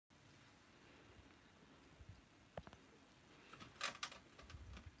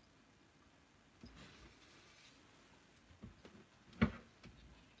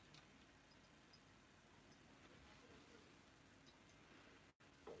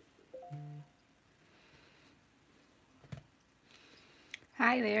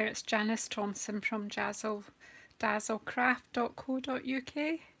Hi there, it's Janice Thompson from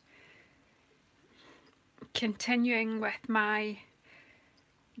dazzlecraft.co.uk. Continuing with my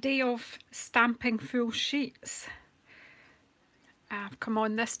day of stamping full sheets. I've come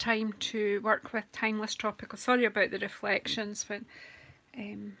on this time to work with Timeless Tropical. Sorry about the reflections, but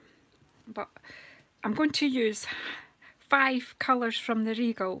I'm going to use 5 colours from the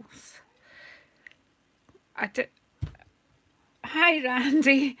Regals. Hi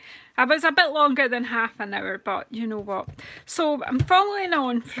Randy. I was a bit longer than half an hour, but you know what. So I'm following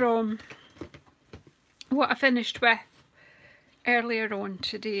on from what I finished with earlier on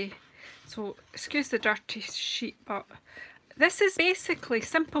today. So excuse the dirty sheet, but this is basically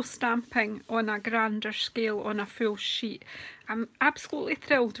simple stamping on a grander scale on a full sheet. I'm absolutely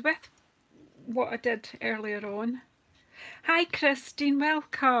thrilled with what I did earlier on. Hi Christine,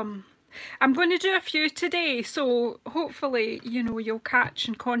 welcome. I'm going to do a few today, so hopefully, you know, you'll catch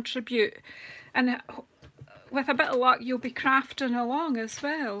and contribute, and with a bit of luck you'll be crafting along as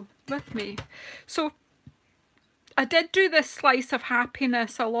well with me. So I did do this slice of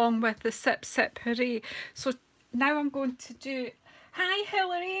happiness along with the Sip Sip Hooray. So now I'm going to do, hi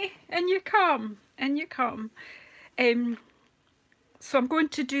Hilary, in you come, in you come. So I'm going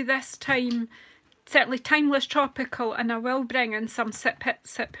to do this time certainly Timeless Tropical, and I will bring in some Sip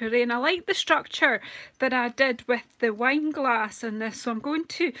Sip Hooray. And I like the structure that I did with the wine glass in this, so I'm going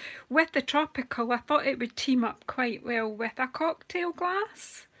to, with the Tropical, I thought it would team up quite well with a cocktail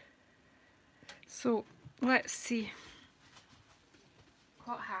glass. So let's see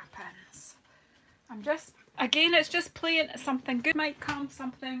what happens. I'm just, again, it's just playing. Something good might come,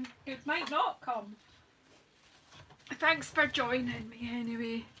 something good might not come. Thanks for joining me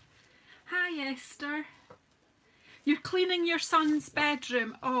anyway. Hi Esther. You're cleaning your son's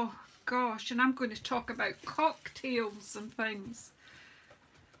bedroom. Oh gosh, and I'm going to talk about cocktails and things.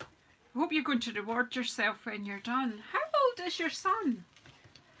 I hope you're going to reward yourself when you're done. How old is your son?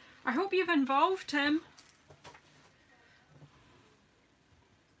 I hope you've involved him.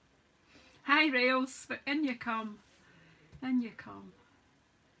 Hi Rails, but in you come. In you come.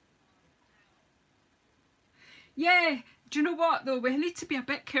 Yeah. Do you know what though, we need to be a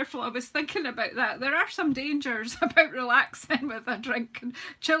bit careful. I was thinking about that. There are some dangers about relaxing with a drink and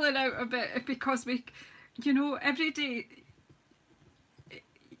chilling out a bit, because we, you know, every day, it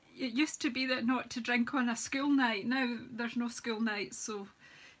used to be that not to drink on a school night. Now there's no school night, so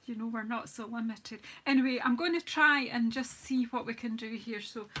you know, we're not so limited. Anyway, I'm going to try and just see what we can do here.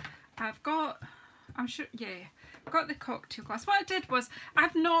 So I've got, I'm sure, yeah, I've got the cocktail glass. What I did was,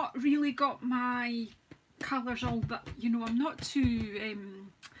 I've not really got my colours all that, you know, I'm not too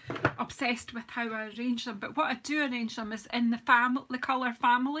obsessed with how I arrange them, but what I do arrange them is in the colour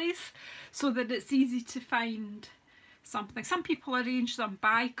families, so that it's easy to find something. Some people arrange them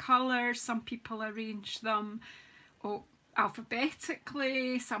by colour, some people arrange them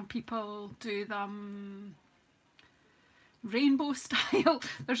alphabetically, some people do them rainbow style.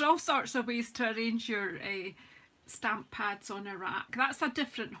 There's all sorts of ways to arrange your stamp pads on a rack. That's a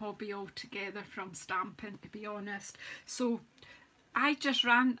different hobby altogether from stamping, to be honest. So I just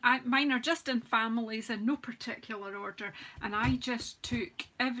mine are just in families in no particular order, and I just took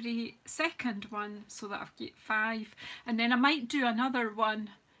every second one so that I've got 5, and then I might do another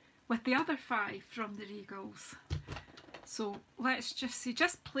one with the other 5 from the Regals. So let's just see,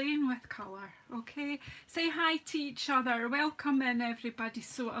 just playing with colour, okay? Say hi to each other, welcome in everybody.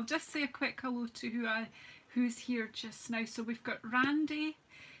 So I'll just say a quick hello to who's here just now. So we've got Randy,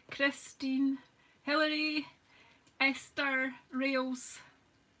 Christine, Hilary, Esther, Rails.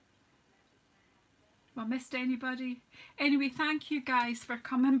 Have I missed anybody? Anyway, thank you guys for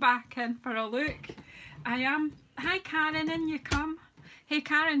coming back in for a look. Hi Karen, in you come. Hey,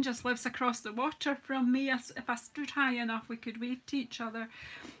 Karen just lives across the water from me. If I stood high enough we could wave to each other.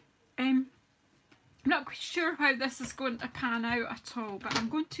 I'm not quite sure how this is going to pan out at all, but I'm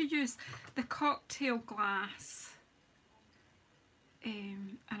going to use the cocktail glass,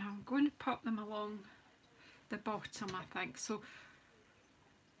 and I'm going to pop them along the bottom, I think. So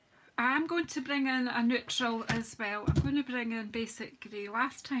I'm going to bring in a neutral as well. I'm going to bring in basic grey.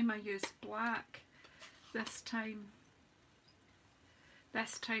 Last time I used black. This time I'm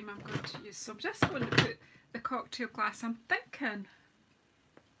going to use, so I'm just going to put the cocktail glass, I'm thinking,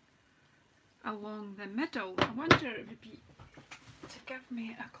 along the middle. I wonder it would be, to give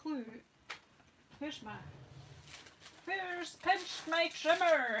me a clue. Where's pinched my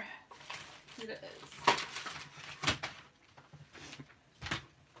trimmer? Here it is.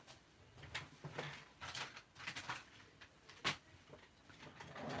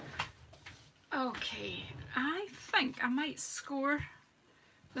 Okay, I think I might score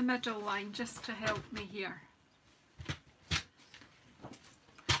the middle line just to help me here.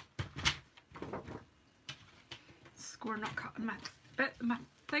 Score not cutting my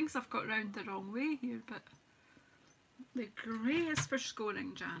things I've got round the wrong way here, but the grey is for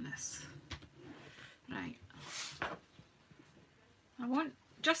scoring, Janice. Right. I want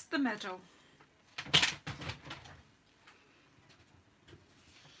just the middle.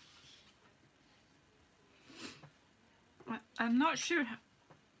 I'm not sure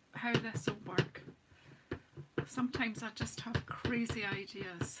how this will work. Sometimes I just have crazy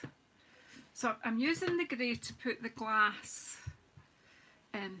ideas. So I'm using the grey to put the glass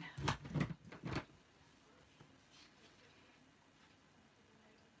in.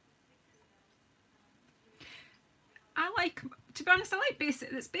 I like, to be honest, I like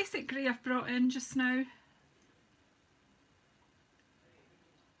this basic grey I've brought in just now.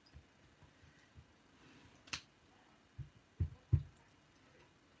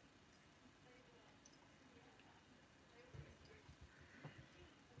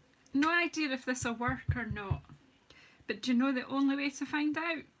 No idea if this will work or not, but do you know the only way to find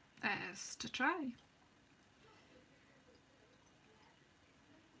out is to try.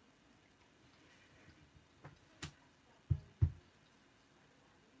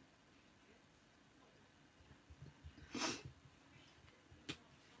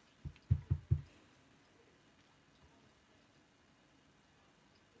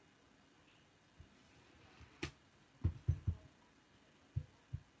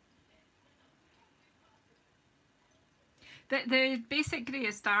 The basic grey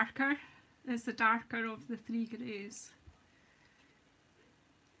is darker, is the darker of the three greys.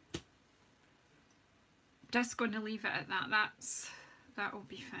 Just going to leave it at that. That'll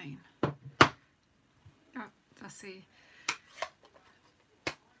be fine. I say,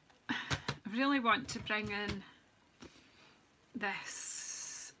 I really want to bring in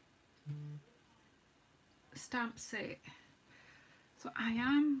this stamp set, so I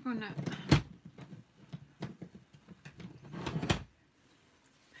am gonna.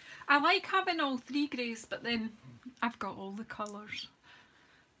 I like having all three greys, but then I've got all the colours.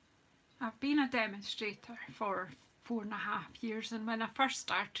 I've been a demonstrator for 4.5 years, and when I first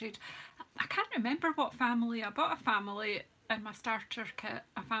started, I can't remember what family. I bought a family in my starter kit,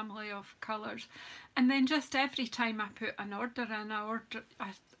 a family of colours, and then just every time I put an order in,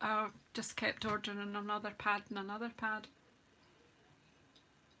 I just kept ordering another pad and another pad.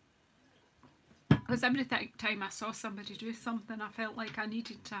 Because every time I saw somebody do something, I felt like I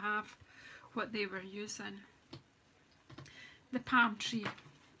needed to have what they were using. The palm tree.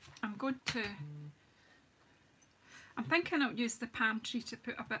 I'm thinking I'll use the palm tree to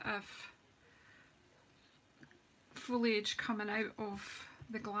put a bit of foliage coming out of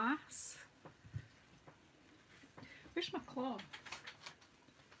the glass. Where's my claw?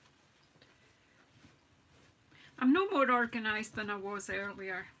 I'm no more organised than I was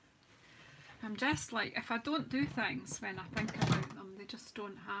earlier. I'm just like, if I don't do things when I think about them, they just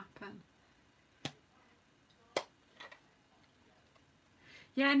don't happen.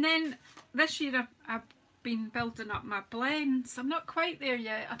 Yeah, and then this year I've been building up my blends. I'm not quite there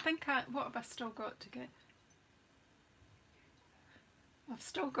yet. I think what have I still got to get? I've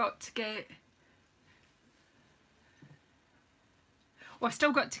still got to get, well, I've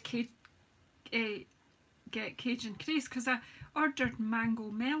still got to get Cajun Craze, because I ordered Mango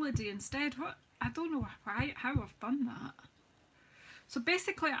Melody instead. I don't know how I've done that. So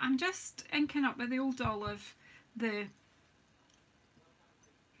basically I'm just inking up with the Old Olive the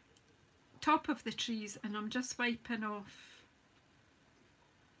top of the trees, and I'm just wiping off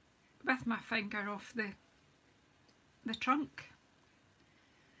with my finger off the trunk.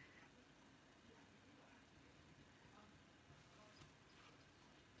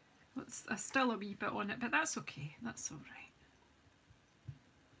 There's still a wee bit on it, but that's okay, that's alright.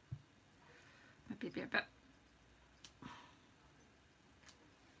 Maybe be a bit.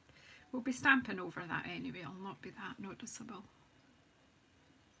 We'll be stamping over that anyway, it'll not be that noticeable.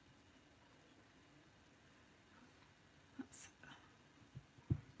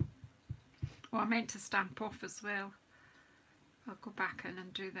 Oh, I meant to stamp off as well. I'll go back in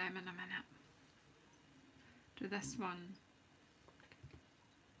and do them in a minute. Do this one.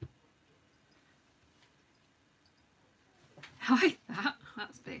 I like that,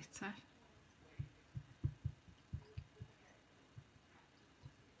 that's better.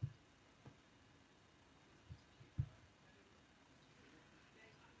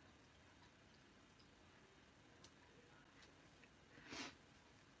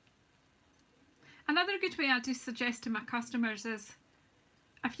 Another good way I do suggest to my customers is,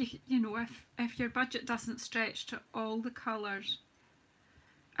 if if your budget doesn't stretch to all the colours,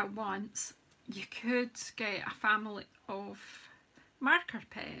 at once, you could get a family of marker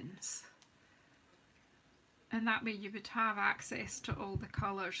pens, and that way you would have access to all the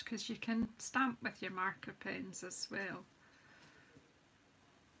colours, because you can stamp with your marker pens as well.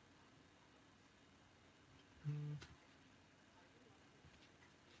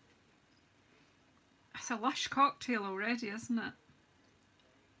 It's a lush cocktail already, isn't it?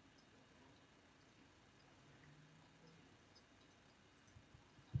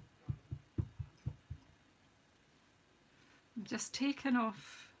 I'm just taking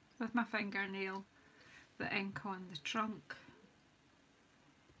off with my fingernail the ink on the trunk.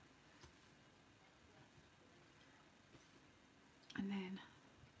 And then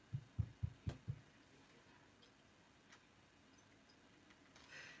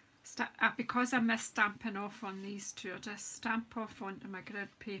because I miss stamping off on these two, I just stamp off onto my grid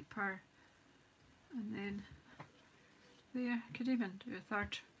paper, and then there, I could even do a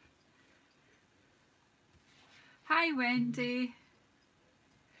third. Hi Wendy.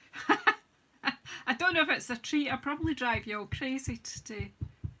 I don't know if it's a treat, I'll probably drive you all crazy today.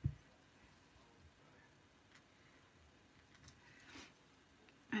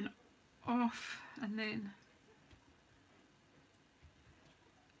 And off, and then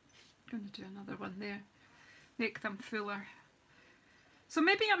I'm going to do another one there, make them fuller. So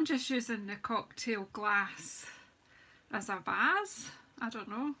maybe I'm just using the cocktail glass as a vase, I don't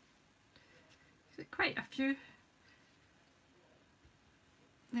know. Quite a few.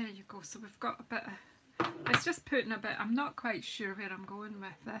 There you go, so we've got a bit of, it's just putting a bit, I'm not quite sure where I'm going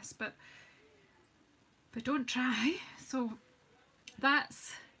with this, but don't try. So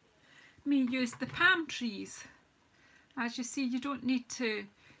that's me use the palm trees. As you see, you don't need to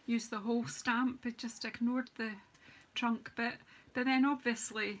use the whole stamp, but just ignored the trunk bit. But then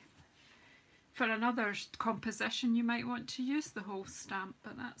obviously for another composition you might want to use the whole stamp,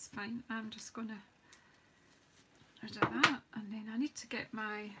 but that's fine. I'm just going to do that, and then I need to get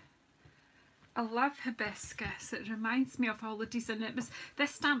I love hibiscus, it reminds me of holidays, and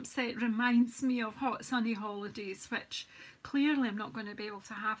this stamp set reminds me of hot sunny holidays, which clearly I'm not going to be able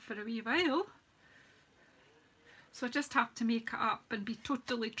to have for a wee while. So I just have to make it up and be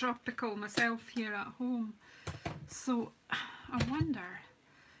totally tropical myself here at home. So I wonder,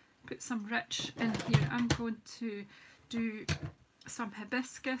 put some rich in here. I'm going to do some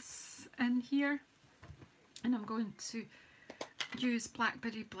hibiscus in here, and I'm going to use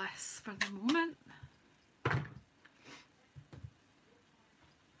Blackberry Bliss for the moment.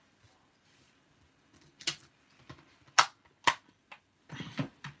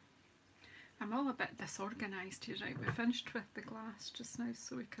 I'm all a bit disorganised here. Right, we're finished with the glass just now,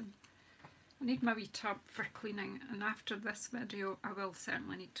 so we can, I need my wee tub for cleaning, and after this video I will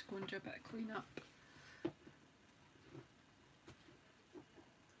certainly need to go and do a bit of clean up.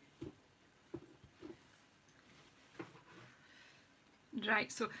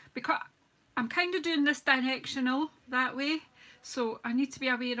 Right, so because I'm kind of doing this directional that way, so I need to be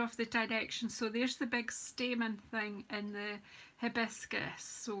aware of the direction. So there's the big stamen thing in the hibiscus,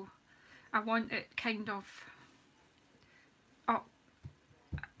 so I want it kind of, oh,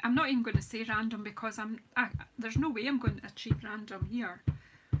 I'm not even going to say random, because there's no way I'm going to achieve random here.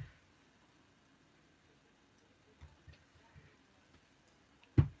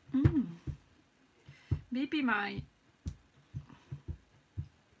 Maybe my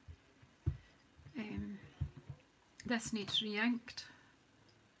this needs re-inked.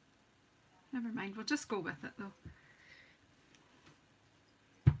 Never mind, we'll just go with it though.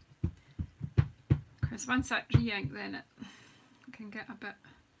 Because once I re-ink, then it can get a bit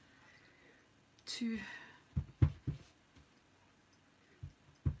too...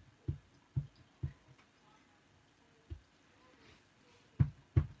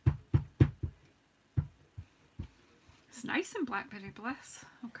 It's nice in Blackberry Bliss.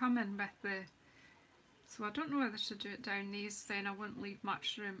 I'll come in with the... So I don't know whether to do it down these, then I won't leave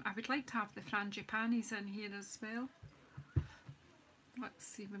much room. I would like to have the frangipanis in here as well. Let's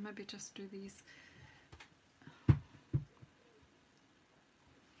see, we'll maybe just do these.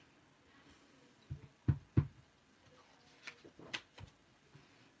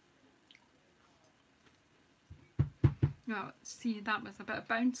 Well, see, that was a bit of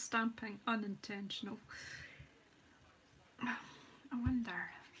bounce stamping, unintentional. I wonder...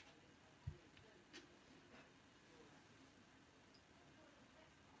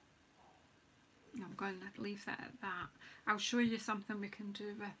 I'm going to leave that at that. I'll show you something we can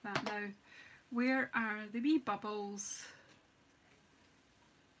do with that now. Where are the wee bubbles?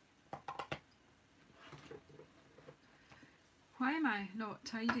 Why am I not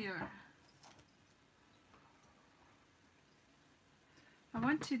tidier? I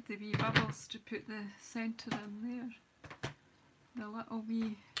wanted the wee bubbles to put the centre in there. The little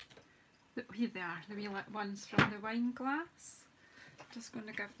wee, here they are, the wee ones from the wine glass. Just going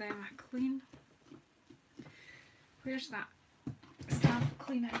to give them a clean. Where's that stamp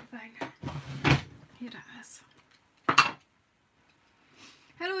cleaning thing? Here it is.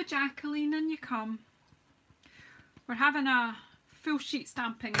 Hello Jacqueline, in you come. We're having a full sheet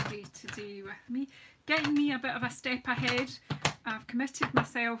stamping day today with me. Getting me a bit of a step ahead. I've committed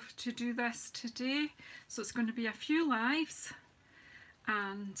myself to do this today, so it's going to be a few lives,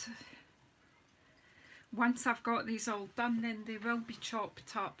 and once I've got these all done, then they will be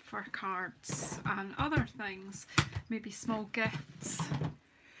chopped up for cards and other things, maybe small gifts.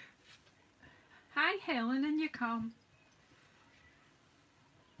 Hi Helen, in you come.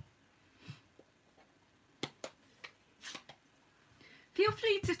 Feel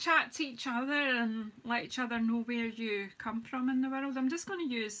free to chat to each other and let each other know where you come from in the world. I'm just going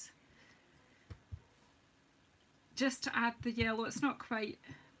to use, just to add the yellow, it's not quite,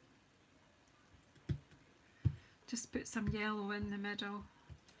 just put some yellow in the middle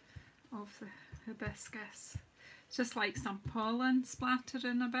of the hibiscus. Just like some pollen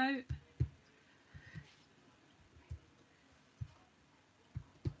splattering about.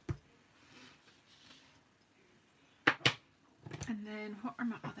 And then what are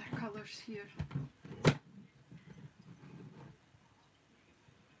my other colours here?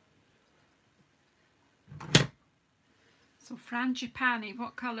 So frangipani,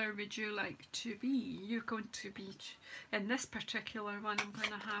 what colour would you like to be? You're going to be, in this particular one, I'm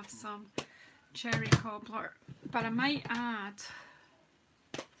going to have some cherry cobbler, but I might add,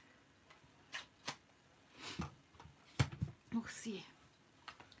 we'll see.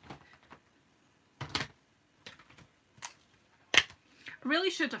 I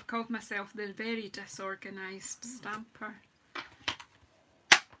really should have called myself the very disorganised stamper.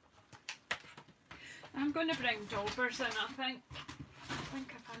 I'm going to bring daubers in, I think.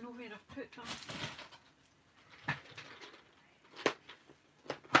 If I know where I've put them.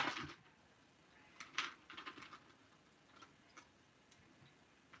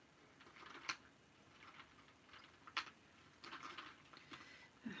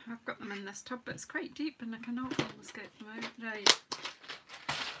 I've got them in this tub, but it's quite deep and I cannot always get them out. Right.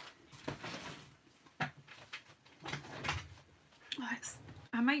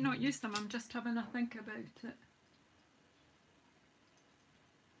 I might not use them, I'm just having a think about it.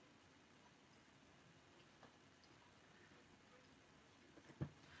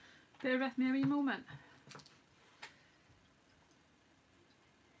 Bear with me a wee moment.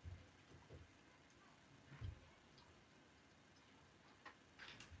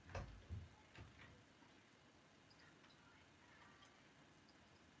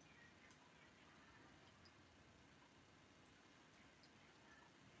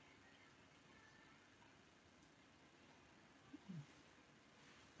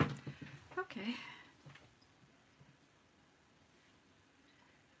 Okay.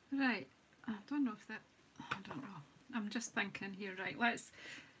 Right, I don't know if that, I don't know. I'm just thinking here, right, let's,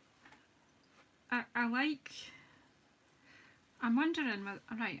 I like, I'm wondering,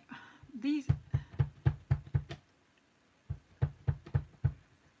 right, these,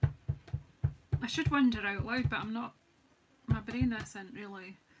 I should wonder out loud, but I'm not, my brain isn't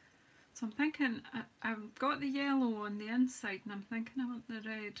really. So I'm thinking, I've got the yellow on the inside and I'm thinking I want the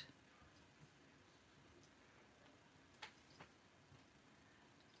red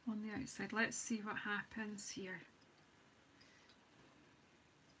on the outside. Let's see what happens here.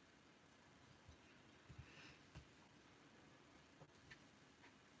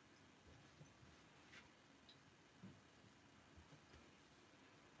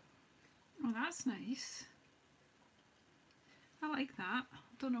 Oh, that's nice. I like that.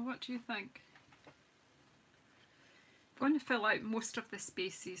 Don't know, what do you think? I'm going to fill out most of the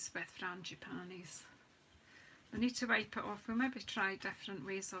spaces with frangipanis. I need to wipe it off. We'll maybe try different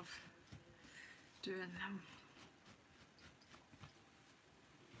ways of doing them.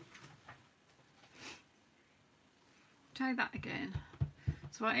 Try that again.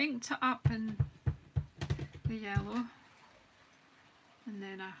 So I inked it up in the yellow and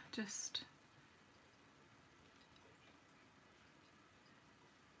then I just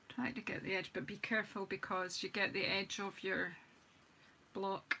try to get the edge, but be careful because you get the edge of your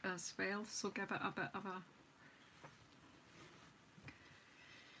block as well, so give it a bit of a...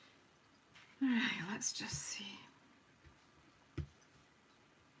 Alright, let's just see.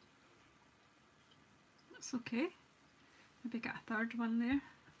 That's okay. Maybe get a third one there.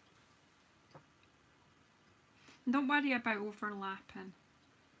 And don't worry about overlapping.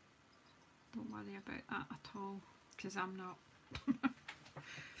 Don't worry about that at all, because I'm not.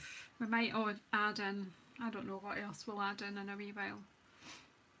 We might add in, I don't know what else we'll add in a wee while.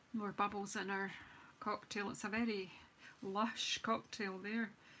 More bubbles in our cocktail. It's a very lush cocktail there.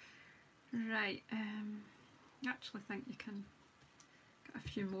 Right, I actually think you can get a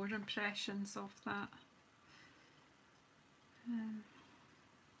few more impressions of that.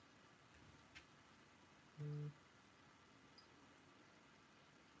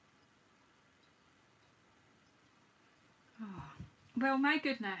 Oh, well, my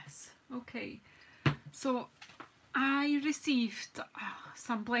goodness. Okay, so I received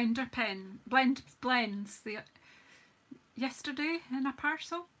some blends yesterday in a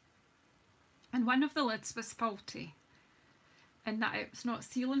parcel, and one of the lids was faulty in that it's not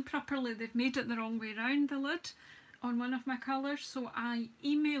sealing properly. They've made it the wrong way around, the lid, on one of my colours. So I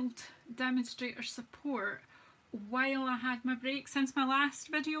emailed demonstrator support while I had my break. Since my last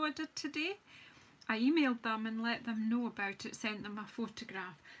video I did today, I emailed them and let them know about it, sent them a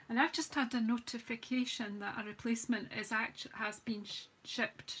photograph, and I've just had a notification that a replacement has been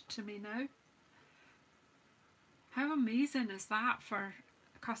shipped to me now. How amazing is that for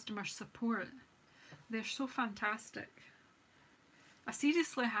customer support? They're so fantastic. I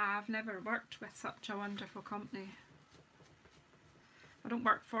seriously have never worked with such a wonderful company. I don't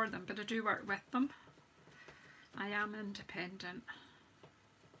work for them, but I do work with them. I am independent.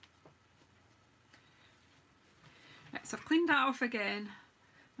 Right, so I've cleaned that off again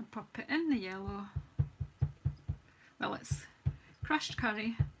and pop it in the yellow. Well, it's crushed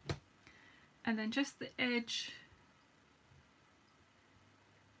curry, and then just the edge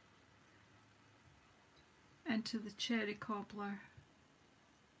into the cherry cobbler.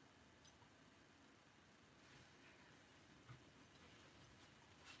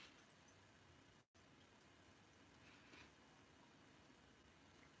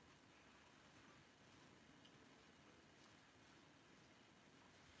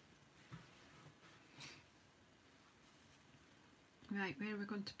 Right, where are we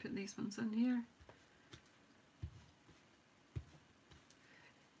going to put these ones in here?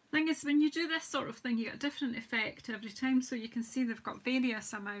 Thing is, when you do this sort of thing, you get a different effect every time, so you can see they've got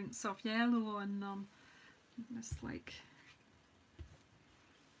various amounts of yellow on them. It's like,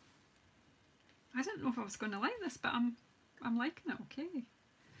 I didn't know if I was going to like this, but I'm liking it okay.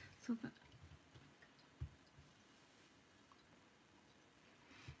 So that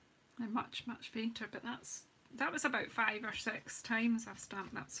they're much fainter, but that was about 5 or 6 times I've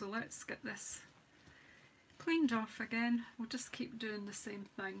stamped that. So let's get this cleaned off again. We'll just keep doing the same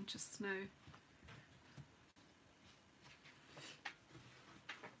thing just now.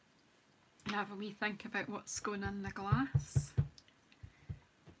 And have a wee think about what's going in the glass.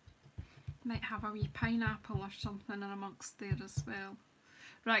 Might have a wee pineapple or something in amongst there as well.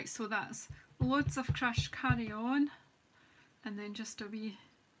 Right, so that's loads of crushed curry on, and then just a wee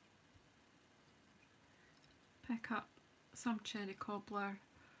pick up some cherry cobbler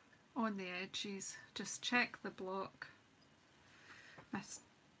on the edges. Just check the block.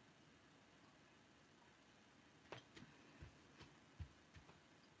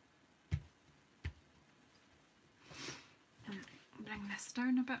 And bring this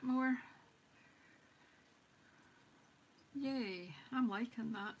down a bit more. Yay, I'm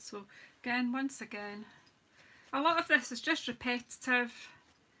liking that. So again, once again, a lot of this is just repetitive.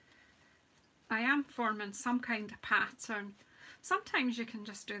 I am forming some kind of pattern. Sometimes you can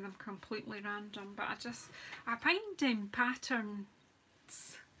just do them completely random, but I find patterns,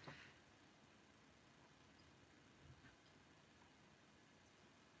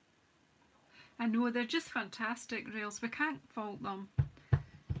 I know they're just fantastic rails. We can't fault them.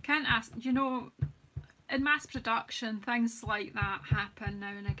 Can't ask, you know, in mass production things like that happen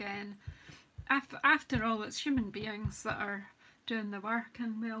now and again. After all, it's human beings that are doing the work,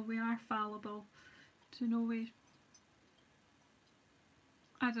 and well, we are fallible. Do you know,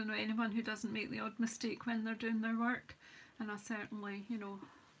 I don't know anyone who doesn't make the odd mistake when they're doing their work, and I certainly, you know,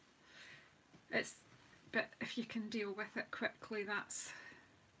 but if you can deal with it quickly, that's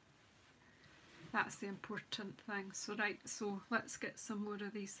the important thing. So right, so let's get some more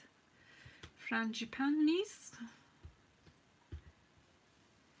of these frangipanis.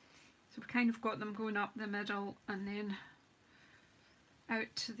 So we've kind of got them going up the middle and then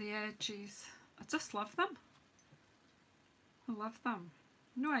out to the edges. I just love them. I love them.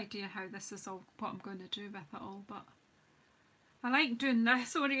 No idea how this is all, what I'm going to do with it all, but I like doing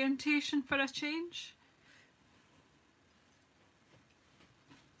this orientation for a change.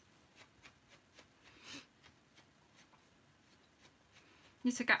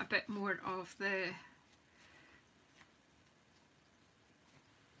 Need to get a bit more of the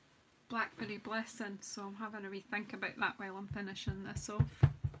Blackberry Blessing, so I'm having a wee think about that while I'm finishing this off.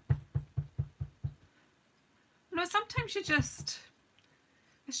 You know, sometimes it's just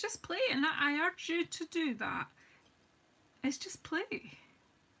play, and I urge you to do that. It's just play.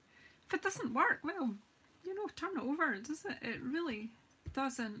 If it doesn't work, well, you know, turn it over. It really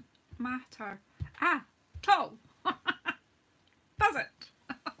doesn't matter at all. Does it?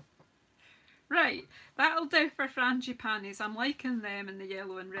 Right, that'll do for frangipanis. I'm liking them in the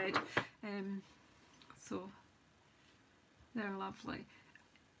yellow and red, so they're lovely.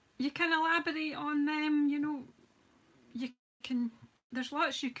 You can elaborate on them, you know, you can, there's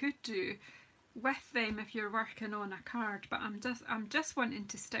lots you could do with them if you're working on a card, but I'm just wanting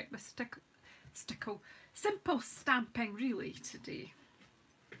to stick with simple stamping really today.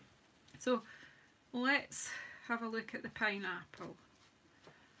 So let's have a look at the pineapple.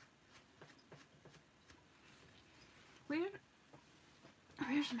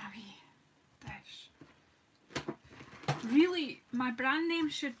 Where's my wee dish? Really, my brand name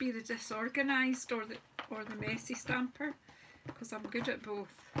should be the disorganised or the messy stamper, because I'm good at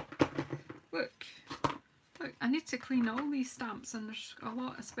both. Look, I need to clean all these stamps, and there's a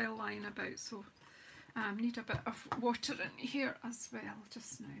lot of spell lying about, so I need a bit of water in here as well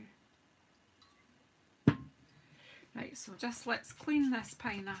just now. Right, so just let's clean this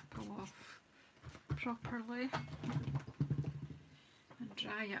pineapple off properly and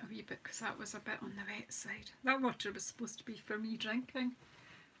dry it a wee bit, because that was a bit on the wet side. That water was supposed to be for me drinking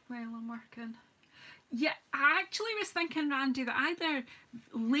while I'm working. Yeah, I actually was thinking, Randy, that either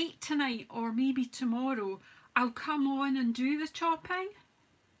late tonight or maybe tomorrow I'll come on and do the chopping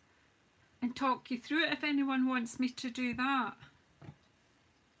and talk you through it if anyone wants me to do that.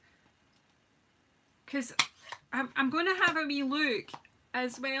 Because I'm going to have a wee look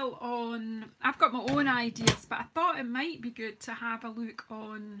as well on, I've got my own ideas, but I thought it might be good to have a look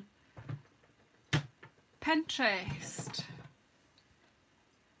on Pinterest.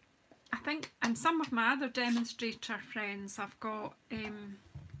 I think, and some of my other demonstrator friends have got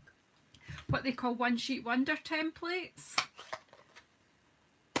what they call one sheet wonder templates.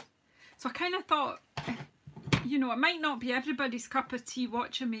 So I kind of thought, you know, it might not be everybody's cup of tea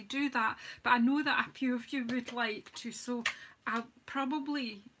watching me do that, but I know that a few of you would like to, so I'll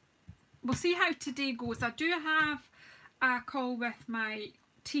probably, we'll see how today goes. I do have a call with my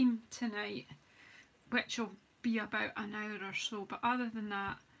team tonight, which will be about an hour or so, but other than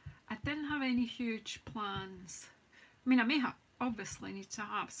that, I didn't have any huge plans. I mean, I may have, obviously need to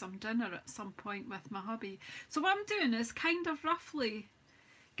have some dinner at some point with my hubby. So what I'm doing is kind of roughly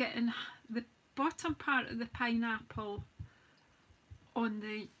getting the bottom part of the pineapple on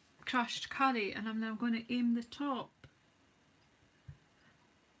the crushed curry, and I'm now going to aim the top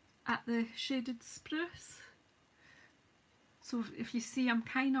at the shaded spruce. So if you see, I'm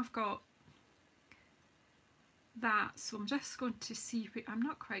kind of got that, so I'm just going to see, I'm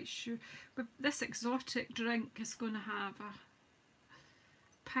not quite sure, but this exotic drink is going to have a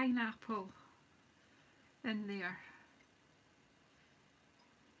pineapple in there.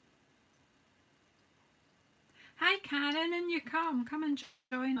 Hi Karen, and you come and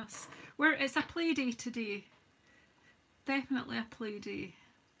join us. It's a play day today, definitely a play day.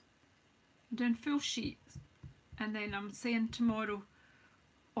 I'm doing full sheets, and then I'm saying tomorrow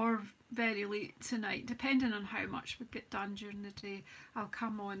or very late tonight, depending on how much we get done during the day, I'll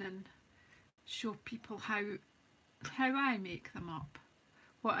come on and show people how I make them up,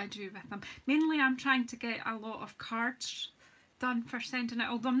 what I do with them. Mainly I'm trying to get a lot of cards done for sending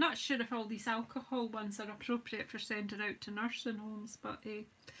out, although I'm not sure if all these alcohol ones are appropriate for sending out to nursing homes, but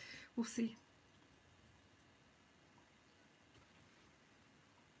we'll see.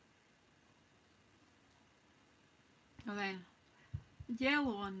 And then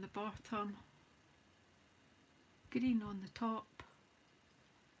yellow on the bottom, green on the top.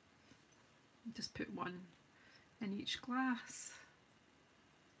 Just put one in each glass.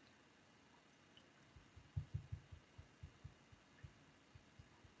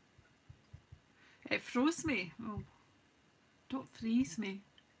 It froze me. Oh, don't freeze me.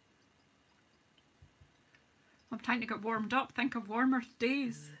 I'm trying to get warmed up. Think of warmer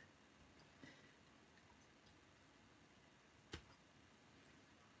days.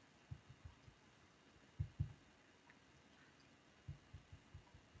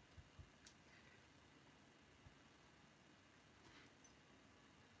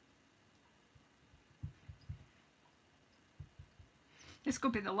 It's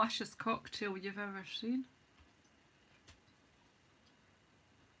going to be the luscious cocktail you've ever seen.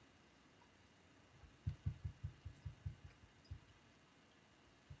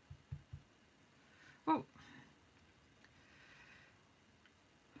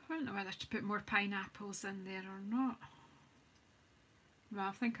 I don't know whether to put more pineapples in there or not. Well,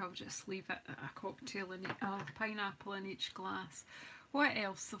 I think I'll just leave it at a cocktail in a pineapple in each glass. What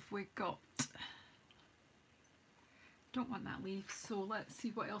else have we got? Don't want that leaf, so let's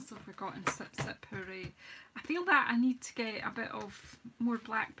see what else have we got in Sip Sip Hooray. I feel that I need to get a bit of more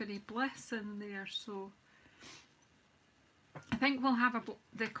Blackberry Bliss in there, so I think we'll have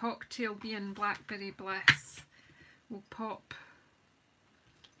the cocktail being Blackberry Bliss. We'll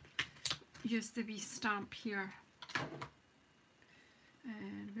use the wee stamp here.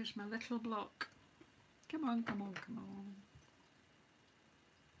 And where's my little block? Come on, come on, come on.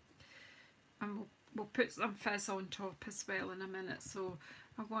 And we'll put some fizz on top as well in a minute. So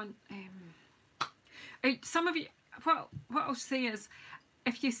I want some of you, what I'll say is,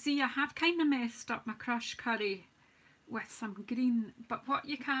 if you see, I have kind of messed up my crush curry with some green, but what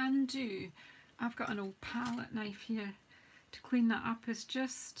you can do, I've got an old palette knife here to clean that up, is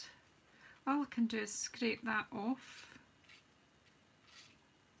just, all I can do is scrape that off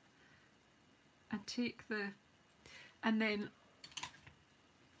and take and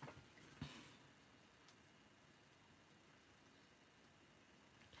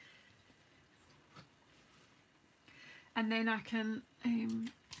then I can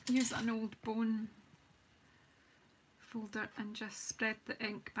use an old bone folder and just spread the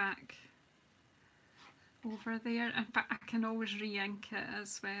ink back over there. In fact, I can always re-ink it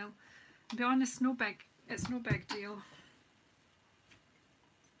as well. To be honest, it's no big deal.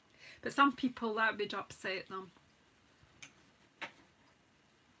 But some people, that would upset them.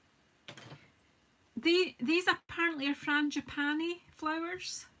 These apparently are frangipani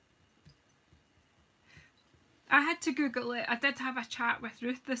flowers. I had to Google it. I did have a chat with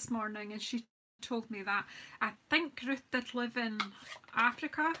Ruth this morning and she told me that. I think Ruth did live in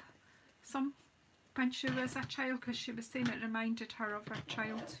Africa when she was a child, because she was saying it reminded her of her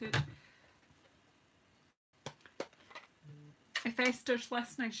childhood. If Esther's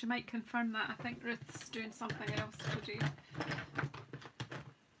listening, she might confirm that. I think Ruth's doing something else today.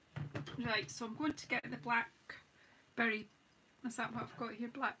 Right, so I'm going to get the blackberry, is that what I've got here?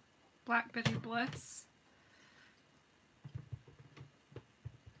 Blackberry Bliss.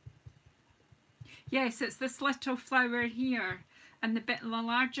 Yes, it's this little flower here, and the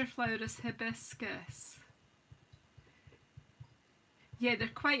larger flower is hibiscus. Yeah, they're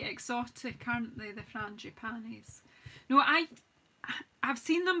quite exotic, aren't they, the frangipanis? No, I've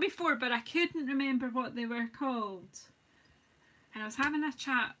seen them before, but I couldn't remember what they were called. And I was having a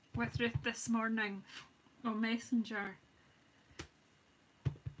chat with Ruth this morning on Messenger,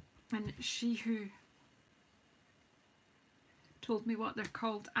 and she who told me what they're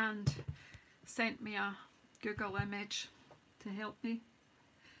called and sent me a Google image to help me.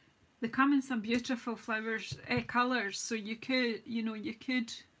 They come in some beautiful colours, so you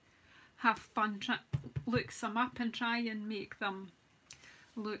could have fun, look some up and try and make them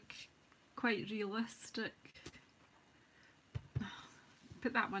look quite realistic.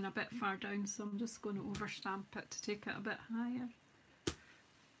 Put that one a bit far down, so I'm just going to overstamp it to take it a bit higher.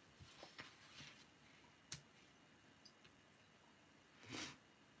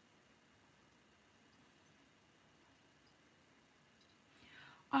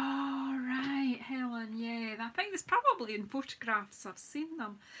 Oh, right, Helen, yeah. I think there's probably in photographs I've seen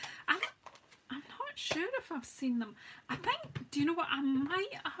them. I'm not sure if I've seen them. I think, do you know what, I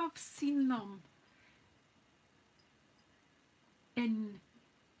might have seen them in,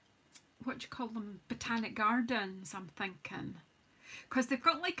 what do you call them, botanic gardens, I'm thinking. Because they've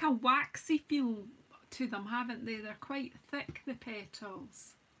got like a waxy feel to them, haven't they? They're quite thick, the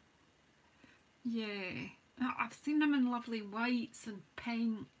petals. Yeah. I've seen them in lovely whites and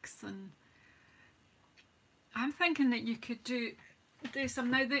pinks, and I'm thinking that you could do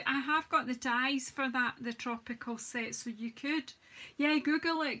some. Now, I have got the dies for that, the tropical set, so you could, yeah,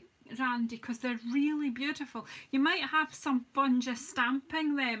 Google it, Randy, because they're really beautiful. You might have some fun just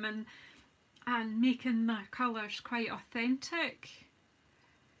stamping them and making the colours quite authentic.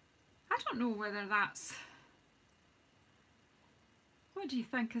 I don't know whether that's, what do you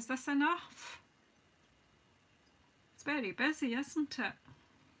think, is this enough? It's very busy, isn't it?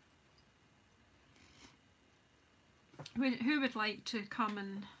 Who would like to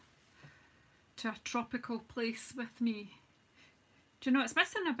come to a tropical place with me? Do you know, it's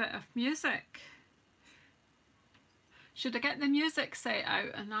missing a bit of music. Should I get the music set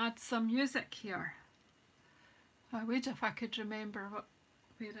out and add some music here? I would if I could remember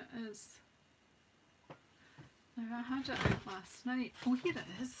where it is. Now, I had it out last night. Oh, here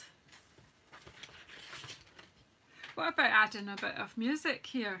it is. What about adding a bit of music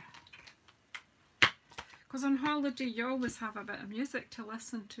here? Because on holiday you always have a bit of music to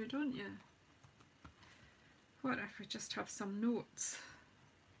listen to, don't you? What if we just have some notes?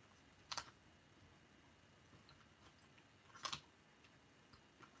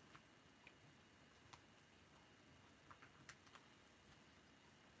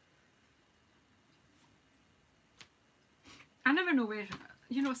 I never know where,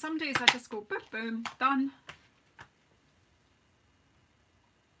 you know, some days I just go boom, boom, done.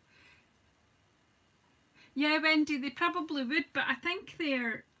 Yeah, Wendy, they probably would, but I think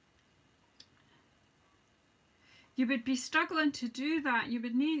you would be struggling to do that. You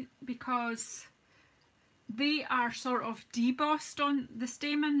would need, because they are sort of debossed on, the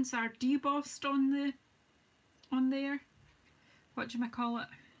stamens are debossed on there. What do you might call it?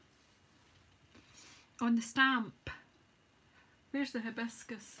 On the stamp. Where's the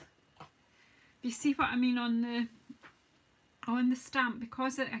hibiscus? You see what I mean on the stamp,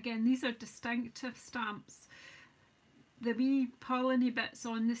 because again these are distinctive stamps. The wee polleny bits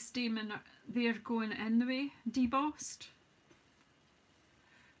on the stamen, they're going in the way, debossed.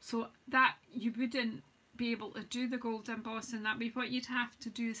 So that you wouldn't be able to do the gold embossing that way. What you'd have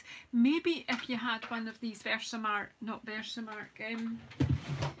to do is, maybe if you had one of these Versamark, not Versamark,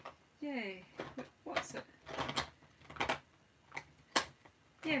 what's it?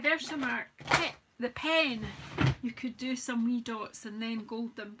 Yeah, Versamark, the pen, you could do some wee dots and then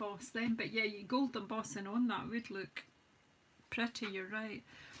gold emboss them. But yeah, you gold embossing on that would look pretty, you're right.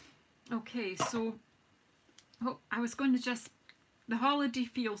 Okay, so I was going to just, the holiday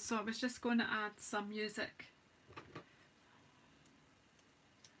feel, so I was just going to add some music.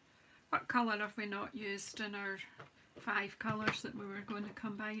 What colour have we not used in our 5 colours that we were going to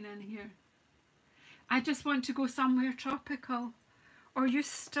combine in here? I just want to go somewhere tropical. Or you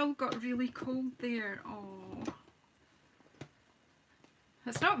still got really cold there. Oh,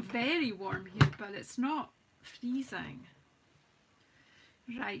 it's not very warm here, but it's not freezing.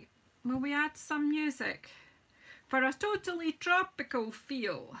 Right, will we add some music for a totally tropical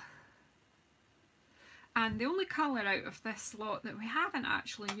feel? And the only colour out of this lot that we haven't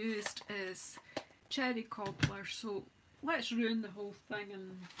actually used is Cherry Cobbler, so let's ruin the whole thing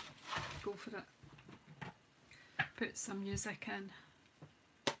and go for it. Put some music in.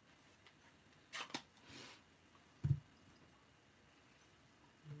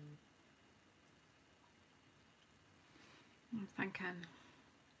 I'm thinking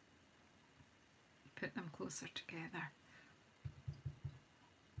put them closer together.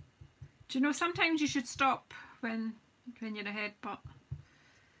 Do you know, sometimes you should stop when you're ahead, but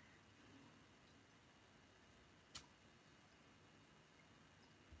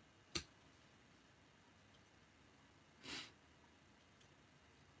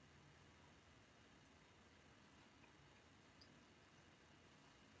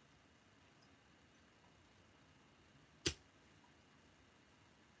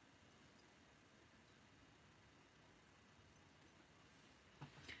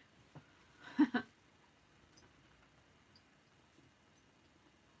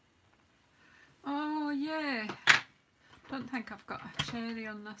oh yeah, don't think I've got a cherry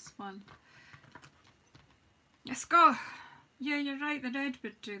on this one. It's got, yeah, you're right, the red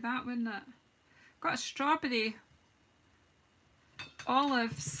would do that, wouldn't it? Got a strawberry,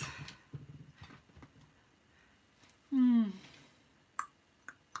 olives. You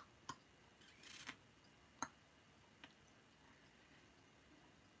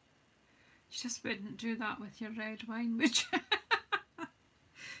just wouldn't do that with your red wine, would you?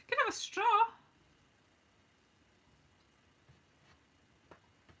 Could have a straw.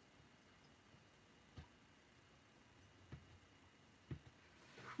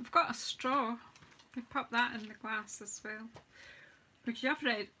 We've got a straw. We pop that in the glass as well. Because you've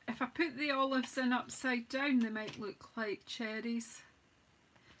read, if I put the olives in upside down, they might look like cherries.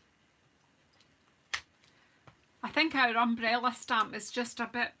 I think our umbrella stamp is just a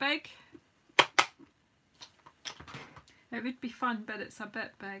bit big. It would be fun, but it's a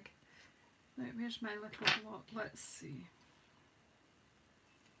bit big. Right, where's my little block? Let's see.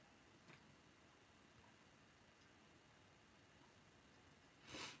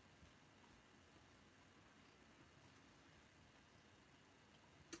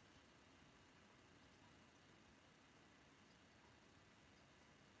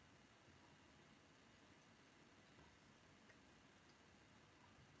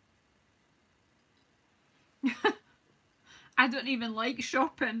 I don't even like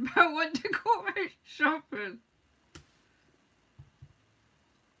shopping, but I want to go out shopping.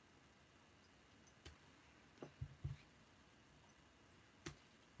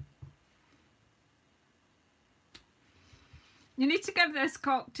 You need to give this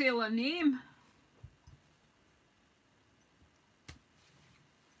cocktail a name.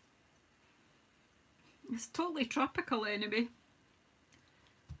 It's totally tropical anyway.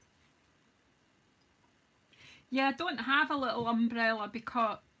 Yeah, I don't have a little umbrella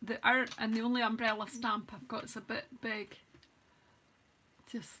because the only umbrella stamp I've got is a bit big.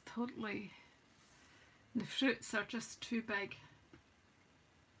 Just totally. The fruits are just too big.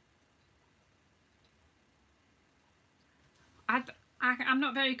 I'm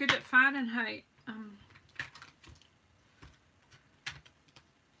not very good at Fahrenheit.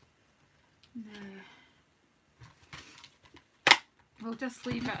 No. We'll just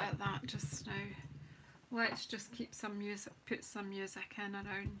leave it at that just now. Let's just keep some music, put some music in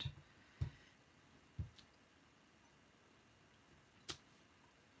around.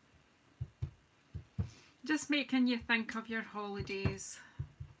 Just making you think of your holidays.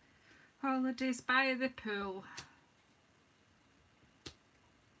 Holidays by the pool.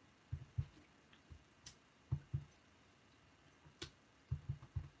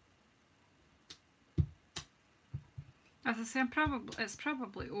 As I say, it's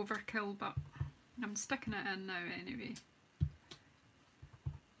probably overkill, but I'm sticking it in now anyway.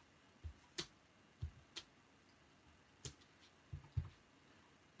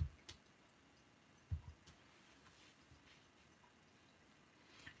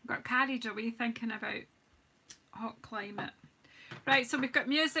 Got carried away thinking about hot climate. Right, so we've got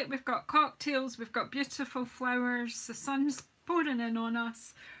music, we've got cocktails, we've got beautiful flowers, the sun's pouring in on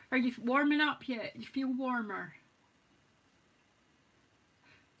us. Are you warming up yet? You feel warmer?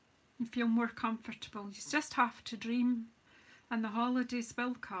 You feel more comfortable. You just have to dream and the holidays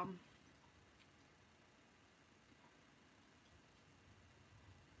will come.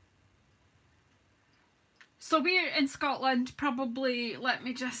 So we're in Scotland, probably, let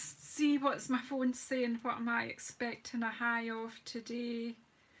me just see what's my phone saying, what am I expecting a high of today?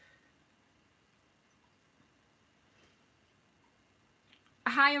 A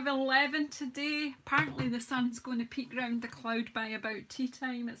high of 11 today. Apparently the sun's going to peek round the cloud by about tea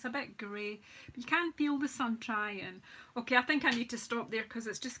time. It's a bit grey, but you can feel the sun trying. Okay, I think I need to stop there because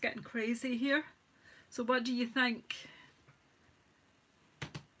it's just getting crazy here. So what do you think?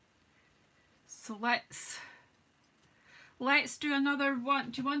 So let's do another one.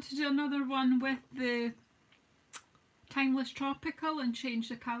 Do you want to do another one with the Timeless Tropical and change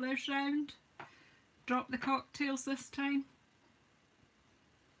the colours round? Drop the cocktails this time.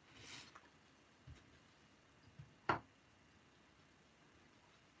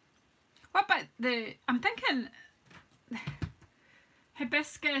 What about I'm thinking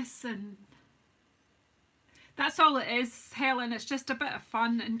hibiscus, and that's all it is, Helen. It's just a bit of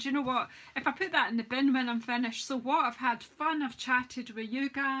fun. And do you know what? If I put that in the bin when I'm finished, so what? I've had fun, I've chatted with you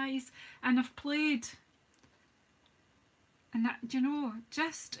guys, and I've played. And that, do you know,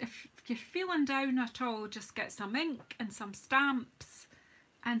 just if you're feeling down at all, just get some ink and some stamps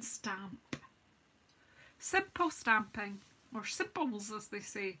and stamp. Simple stamping, or simples as they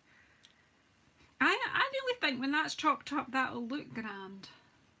say. I really think when that's chopped up, that'll look grand.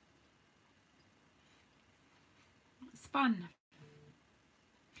 It's fun.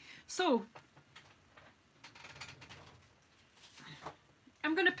 So,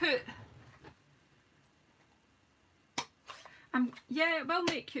 I'm going to put, yeah, it will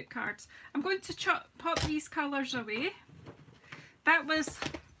make cute cards. I'm going to pop these colours away. That was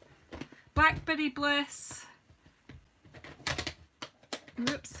Blackberry Bliss,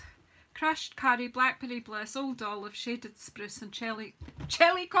 oops, Crushed Curry, Blackberry Bliss, Old Olive, Shaded Spruce and Cherry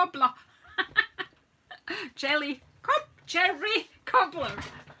Cobbler. Cherry Cobbler.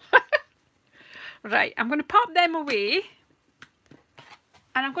 Right, I'm going to pop them away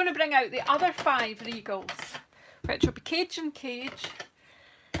and I'm going to bring out the other 5 Regals, which will be Cajun Cage,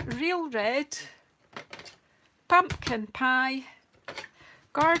 Real Red, Pumpkin Pie,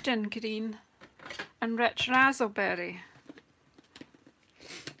 Garden Green and Rich Razzleberry,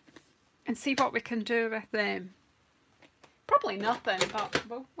 and see what we can do with them. Probably nothing,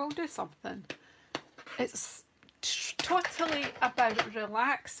 but we'll do something. It's totally about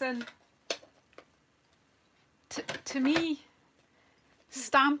relaxing. To me,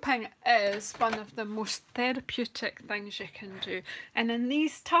 stamping is one of the most therapeutic things you can do. And in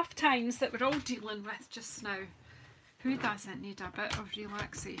these tough times that we're all dealing with just now, who doesn't need a bit of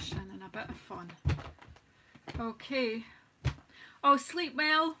relaxation and a bit of fun? Okay. Oh, sleep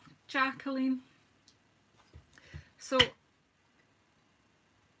well, Jacqueline. So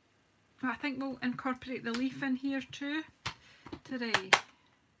I think we'll incorporate the leaf in here too today.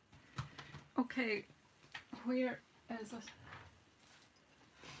 Okay, where is it?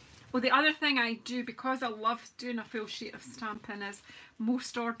 Well, the other thing I do, because I love doing a full sheet of stamping, is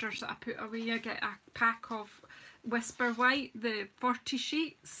most orders that I put away, I get a pack of Whisper White, the 40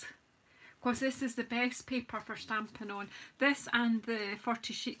 sheets, because this is the best paper for stamping on. This and the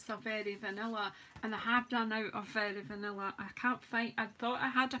 40 sheets of Very Vanilla, and I have run out of Very Vanilla. I can't find, I thought I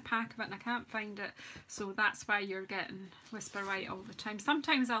had a pack of it and I can't find it, so that's why you're getting Whisper White all the time.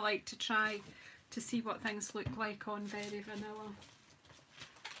 Sometimes I like to try to see what things look like on Very Vanilla.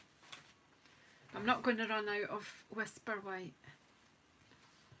 I'm not going to run out of Whisper White.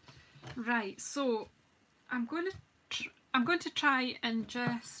 Right, so I'm going to try and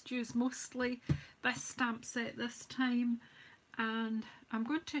just use mostly this stamp set this time, and I'm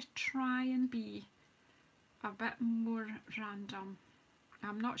going to try and be a bit more random.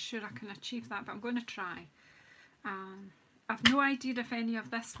 I'm not sure I can achieve that, but I'm going to try. I've no idea if any of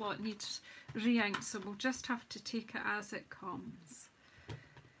this lot needs re-ink, so we'll just have to take it as it comes.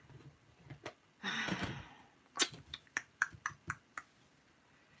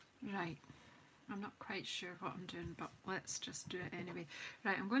 Right, I'm not quite sure what I'm doing, but let's just do it anyway.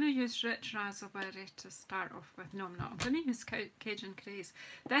 Right, I'm going to use Rich Raspberry to start off with. No, I'm not. I'm going to use Cajun Craze.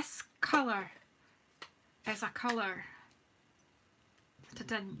 This colour is a colour that I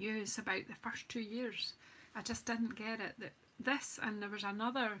didn't use about the first 2 years. I just didn't get it. This, and there was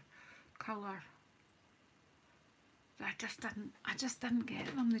another colour that I just didn't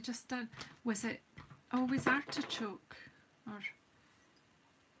get them. They just didn't. Was it Always Artichoke? Or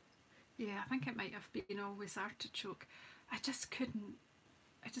yeah, I think it might have been Always Artichoke. I just couldn't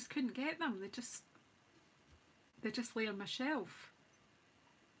get them. They just lay on my shelf.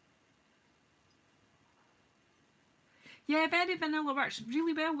 Yeah, Very Vanilla works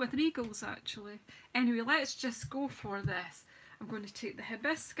really well with Regals actually. Anyway, let's just go for this. I'm going to take the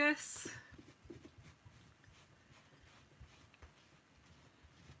hibiscus.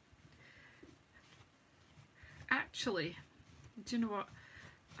 Actually, do you know what?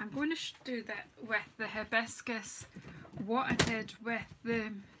 I'm going to do that with the hibiscus what I did with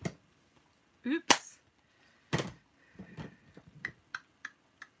the, oops,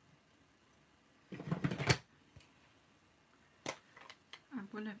 I'm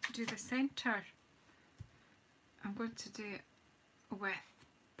going to do the centre. I'm going to do it with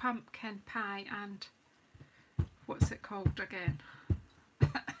pumpkin pie and what's it called again?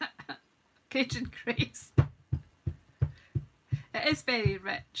 Cajun Craze. It is very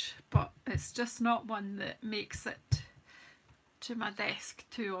rich, but it's just not one that makes it to my desk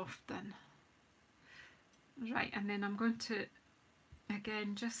too often. Right, and then I'm going to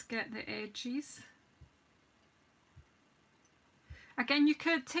again just get the edges. Again, you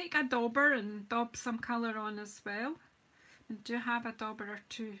could take a dauber and daub some colour on as well. And do have a dauber or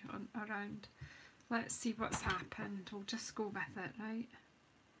two around. Let's see what's happened. We'll just go with it, right?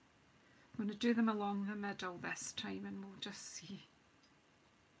 I'm going to do them along the middle this time and we'll just see.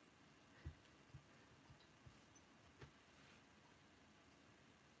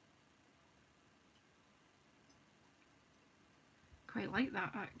 Quite like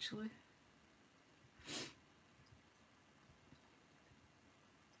that actually.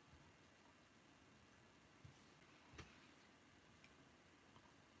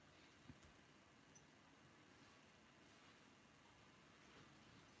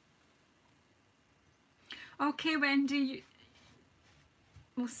 Okay, Wendy,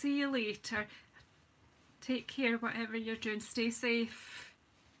 we'll see you later. Take care, whatever you're doing. Stay safe.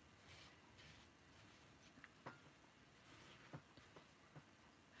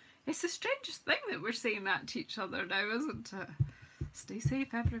 It's the strangest thing that we're saying that to each other now, isn't it? Stay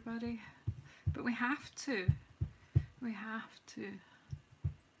safe, everybody. But we have to. We have to.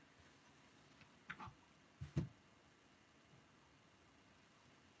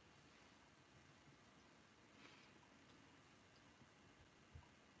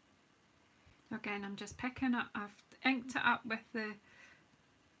 Again, I'm just picking up, I've inked it up with the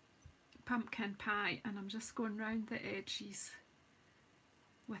pumpkin pie and I'm just going round the edges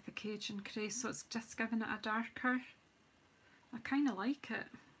with the Cajun Craze, so it's just giving it a darker. I kind of like it.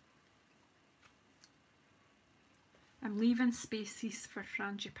 I'm leaving spaces for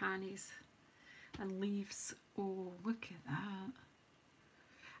frangipanis and leaves. Oh, look at that.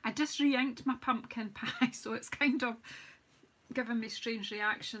 I just re-inked my pumpkin pie, so it's kind of giving me strange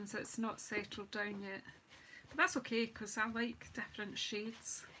reactions. It's not settled down yet, but that's okay because I like different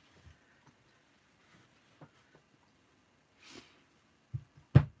shades.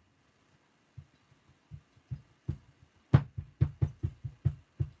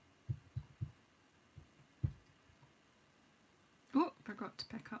 Oh, forgot to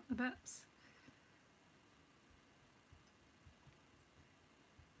pick up the bits.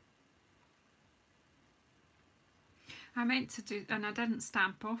 I meant to do, and I didn't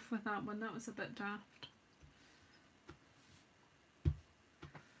stamp off with that one, that was a bit daft.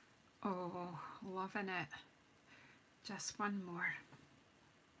 Oh, loving it. Just one more.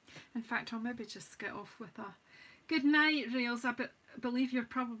 In fact, I'll maybe just get off with a good night, Rails. I believe you're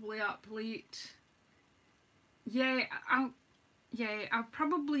probably up late. Yeah, I'll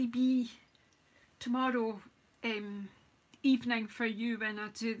probably be tomorrow evening for you when I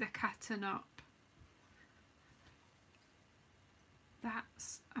do the cutting up.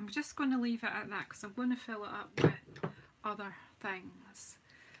 I'm just going to leave it at that because I'm going to fill it up with other things.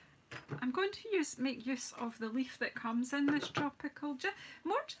 I'm going to make use of the leaf that comes in this tropical,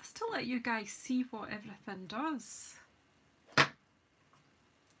 just to let you guys see what everything does.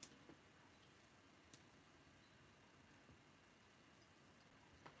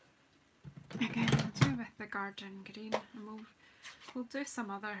 Again, I'll do with the garden green, and we'll do some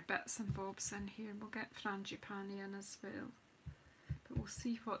other bits and bobs in here. We'll get frangipani in as well, but we'll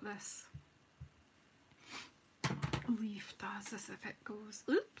see what this leaf does as if it goes.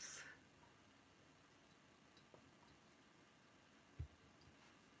 Oops.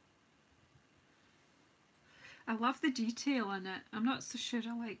 I love the detail in it. I'm not so sure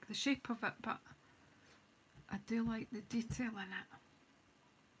I like the shape of it, but I do like the detail in it.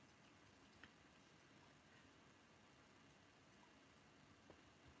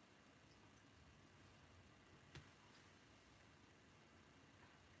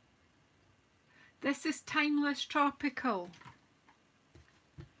 This is Timeless Tropical.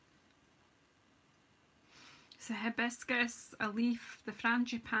 It's a hibiscus, a leaf, the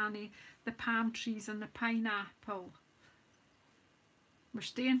frangipani, the palm trees and the pineapple. We're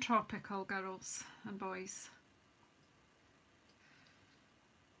staying tropical, girls and boys.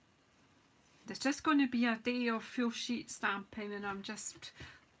 There's just going to be a day of full sheet stamping, and I'm just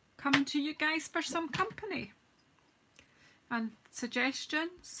coming to you guys for some company and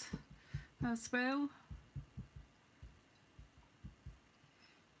suggestions as well.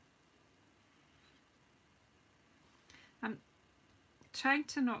 I'm trying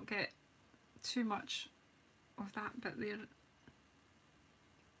to not get too much of that bit there.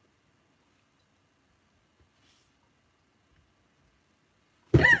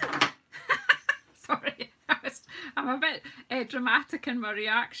 Sorry, I'm a bit dramatic in my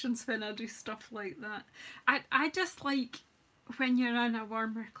reactions when I do stuff like that. I just like when you're in a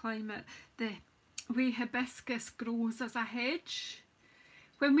warmer climate, the way hibiscus grows as a hedge.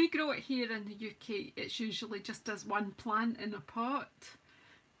 When we grow it here in the UK, it's usually just as one plant in a pot.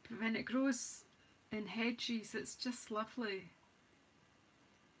 But when it grows in hedges, it's just lovely.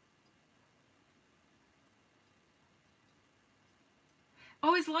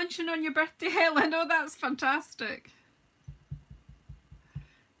 Always lunching on your birthday, Helen. Oh, that's fantastic.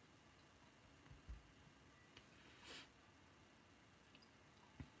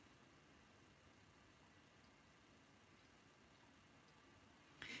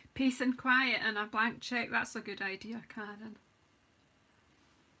 Peace and quiet and a blank cheque. That's a good idea, Karen.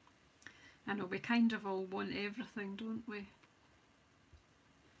 I know we kind of all want everything, don't we?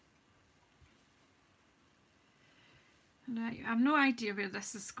 Right, I've no idea where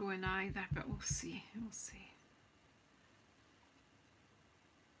this is going either, but we'll see. We'll see.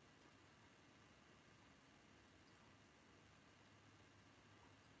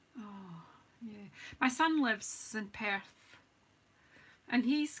 Oh, yeah. My son lives in Perth, and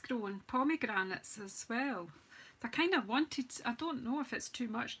he's growing pomegranates as well. I kind of wanted to, I don't know if it's too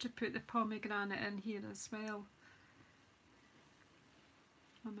much to put the pomegranate in here as well.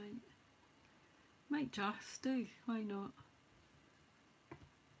 I might just do, why not?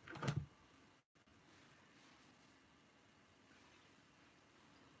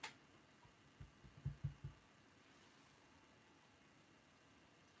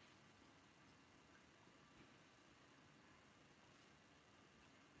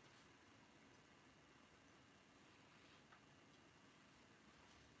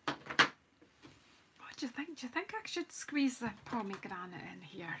 Do you think I should squeeze the pomegranate in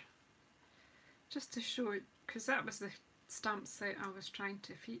here? Just to show it, because that was the stamp set I was trying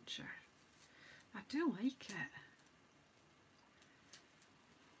to feature. I do like it.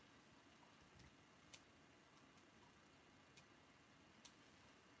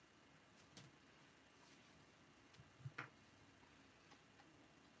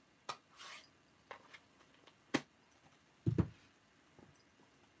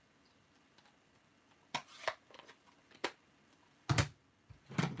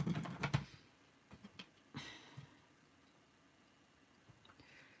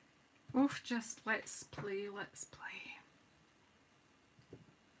 Oh, just let's play, let's play.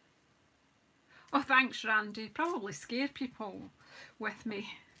 Oh, thanks, Randy. Probably scare people with me.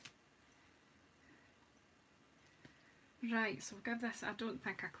 Right, so we'll give this, I don't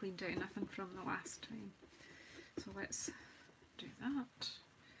think I cleaned out anything from the last time. So let's do that.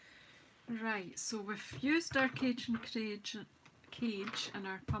 Right, so we've used our Cajun cage and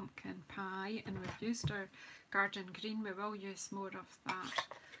our pumpkin pie, and we've used our garden green. We will use more of that.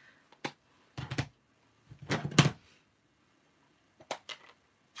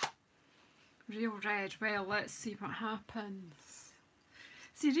 Real red, well, let's see what happens.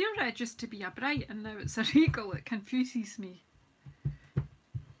 See, real red used to be a bright and now it's a regal. It confuses me.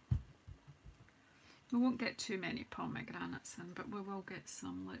 We won't get too many pomegranates in, but we will get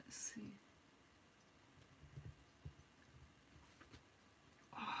some. Let's see.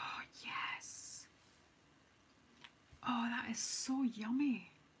 Oh, yes. Oh, that is so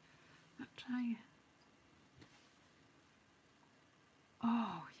yummy. I'll try.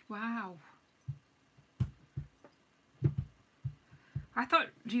 Oh, wow. I thought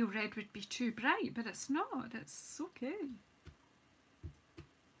real red would be too bright, but it's not. It's okay.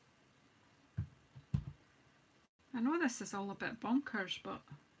 I know this is all a bit bonkers, but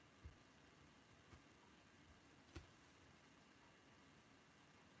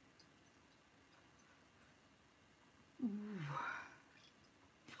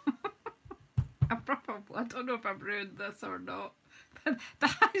I don't know if I've ruined this or not, but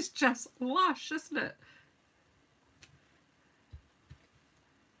that is just lush, isn't it?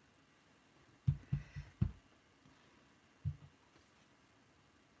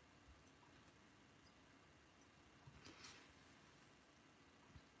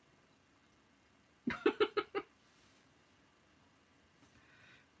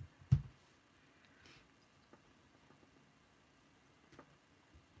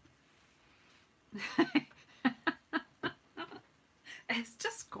 It's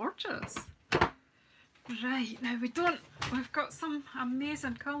just gorgeous. Right, now we've got some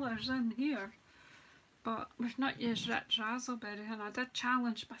amazing colours in here, but we've not used rich raspberry, and I did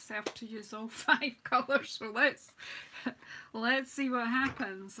challenge myself to use all 5 colours, so let's see what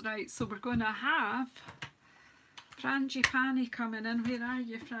happens. Right, so we're going to have Frangipani coming in. Where are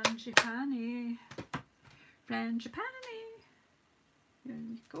you, Frangipani? Frangipani. There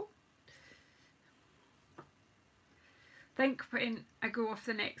you go. I think when I go off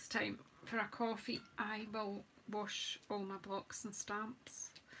the next time for a coffee, I will wash all my blocks and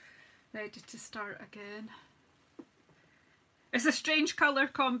stamps, ready to start again. It's a strange colour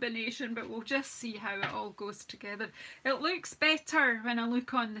combination, but we'll just see how it all goes together. It looks better when I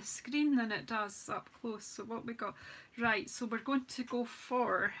look on the screen than it does up close. So what we got? Right, so we're going to go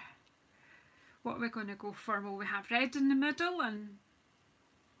for, what are we going to go for? Well, we have red in the middle, and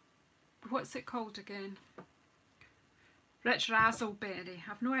what's it called again? Rich raspberry.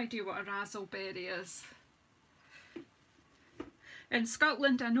 I've no idea what a raspberry is. In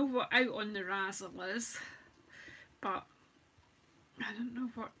Scotland, I know what out on the razzle is, but I don't know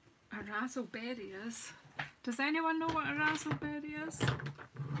what a raspberry is. Does anyone know what a raspberry is?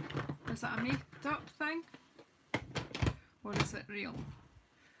 Is it a made up thing? Or is it real?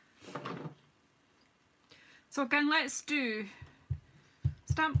 So again, let's do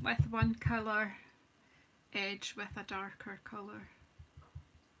stamp with one colour, edge with a darker colour.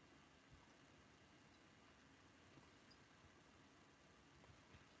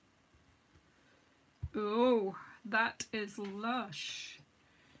 Oh, that is lush.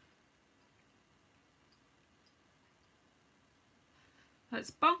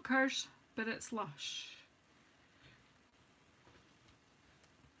 It's bonkers, but it's lush.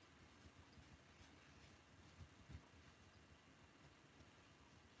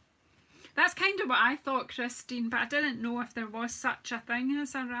 That's kind of what I thought, Christine, but I didn't know if there was such a thing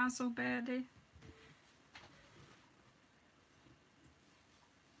as a raspberry.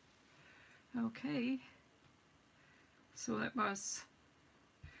 Okay, so it was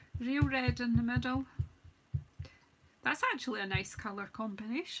real red in the middle. That's actually a nice colour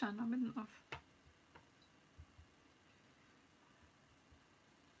combination. I wouldn't have.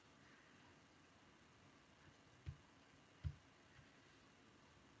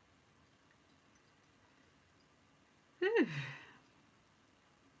 Ooh.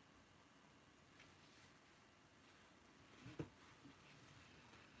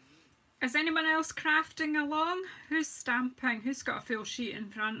 Is anyone else crafting along? Who's stamping? Who's got a full sheet in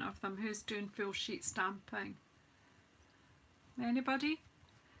front of them? Who's doing full sheet stamping? Anybody?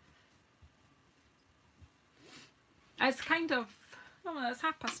 It's kind of, well, it's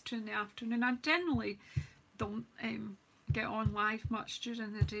 2:30 in the afternoon. I generally don't get on live much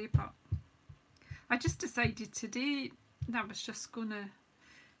during the day, but I just decided today that I was just going to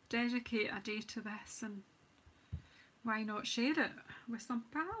dedicate a day to this, and why not share it with some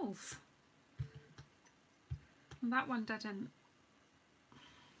pals? And that one didn't.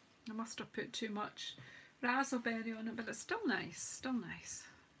 I must have put too much raspberry on it, but it's still nice, still nice.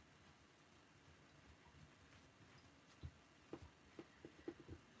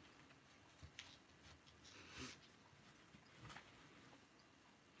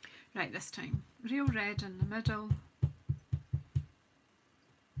 Right, this time, real red in the middle.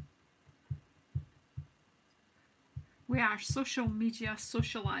 We are social media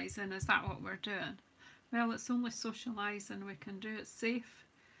socialising, is that what we're doing? Well, it's only socialising we can do, it's safe.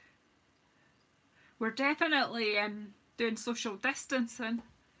 We're definitely doing social distancing.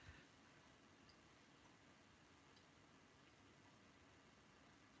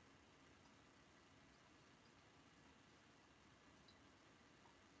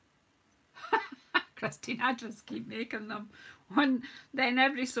 Christine, I just keep making them. Then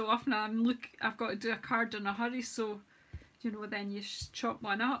every so often I've got to do a card in a hurry, so you know, then you chop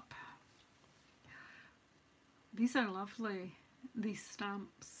one up. These are lovely, these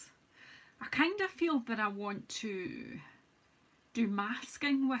stamps. I kind of feel that I want to do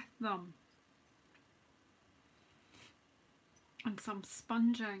masking with them and some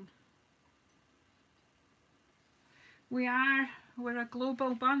sponging. We're a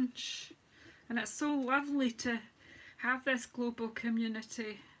global bunch, and it's so lovely to have this global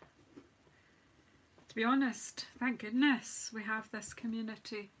community. To be honest, thank goodness we have this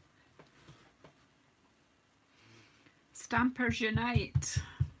community. Stampers unite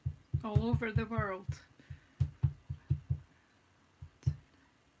all over the world.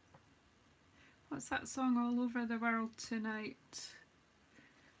 What's that song, All Over the World Tonight?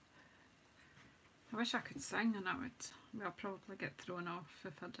 I wish I could sing and I'll probably get thrown off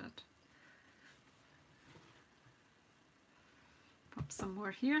if I did. Pop some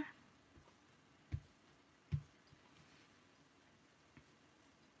more here.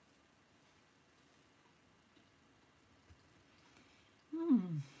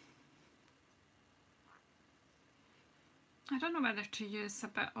 I don't know whether to use a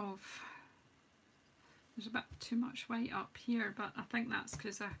bit of, there's a bit too much white up here, but I think that's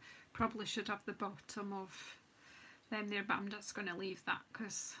because I probably should have the bottom of them there, but I'm just going to leave that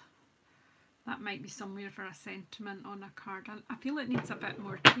because that might be somewhere for a sentiment on a card. I feel it needs a bit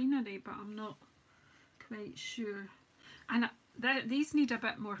more greenery, but I'm not quite sure. And these need a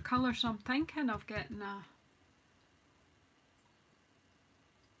bit more colour, so I'm thinking of getting a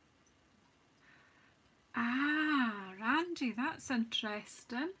Randy, that's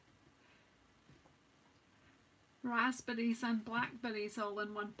interesting. Raspberries and blackberries all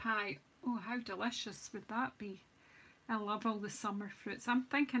in one pie. Oh, how delicious would that be? I love all the summer fruits. I'm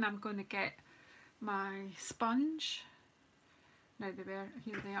thinking I'm going to get my sponge. Now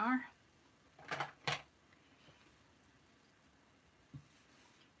here they are.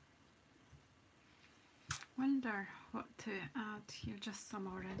 Wonder what to add here. Just some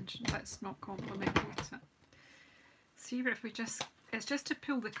orange. Let's not complicate it. See if we it's just to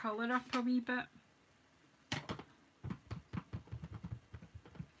pull the colour up a wee bit.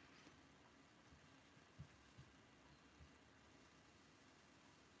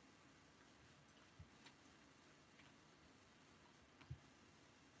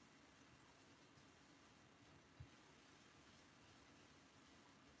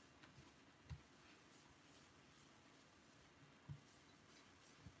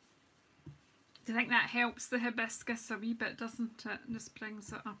 Do you think that helps the hibiscus a wee bit, doesn't it? Just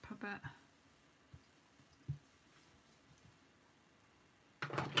brings it up a bit.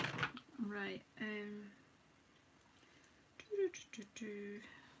 Right.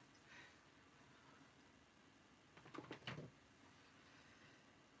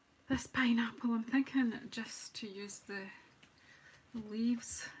 This pineapple, I'm thinking just to use the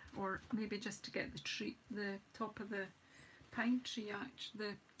leaves, or maybe just to get the top of the pine tree, actually,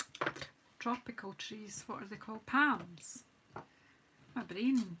 the tropical trees. What are they called? Palms. My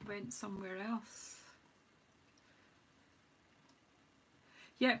brain went somewhere else.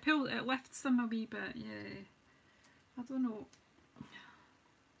 Yeah, it lifts them a wee bit, yeah. I don't know. Do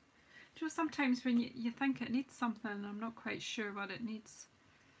you know, sometimes when you think it needs something, I'm not quite sure what it needs.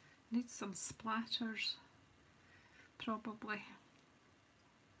 It needs some splatters, probably.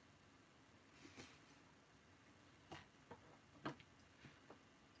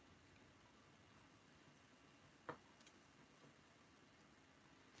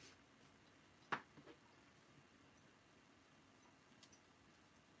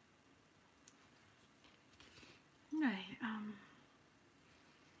 Right,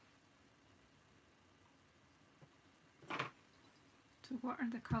 so what are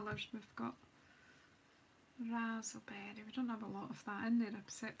the colours we've got? Raspberry, we don't have a lot of that in there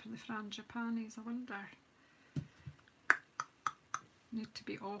except for the frangipanis. I wonder Need to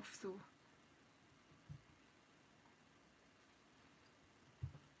be off though.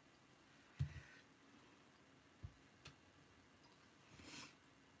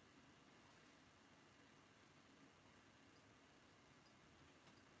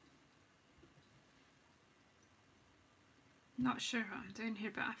 Not sure what I'm doing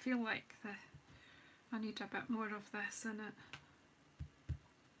here, but I feel like I need a bit more of this in it.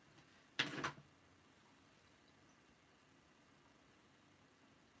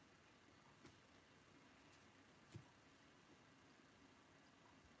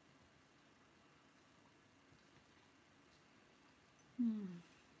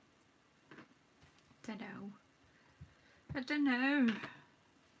 Dunno. I don't know.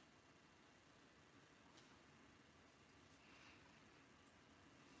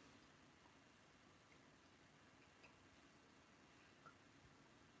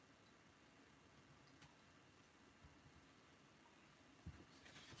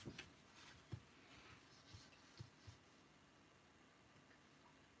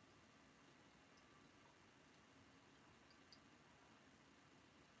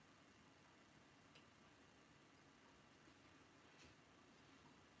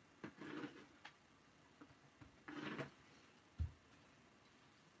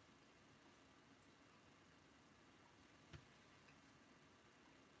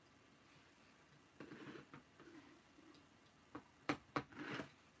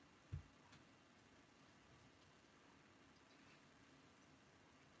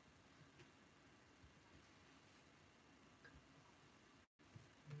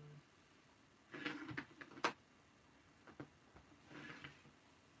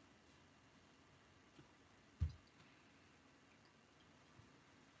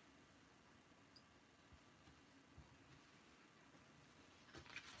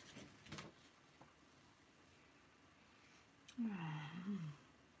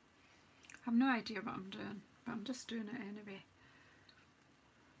 I have no idea what I'm doing, but I'm just doing it anyway.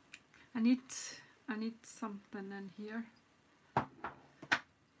 I need something in here.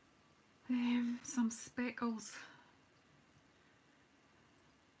 Some speckles.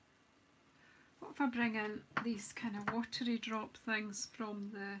 What if I bring in these kind of watery drop things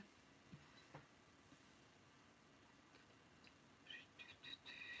from the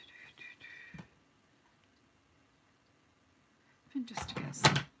just to get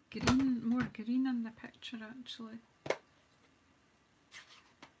some green, more green in the picture actually.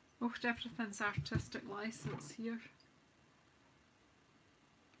 Oh, everything's artistic license here.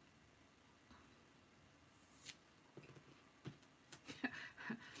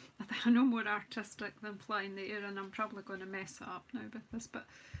 I know more artistic than flying the air, and I'm probably going to mess it up now with this, but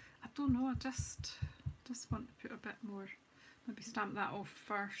I don't know, I just want to put a bit more, maybe stamp that off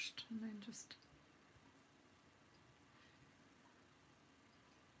first and then just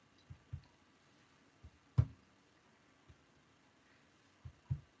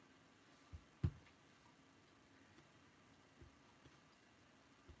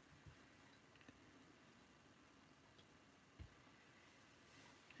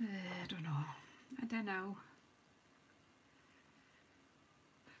I don't know.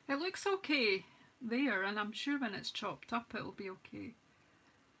 It looks okay there, and I'm sure when it's chopped up it'll be okay.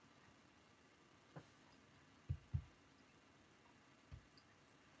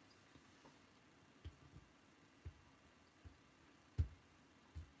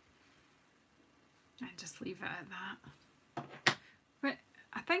 And just leave it at that. But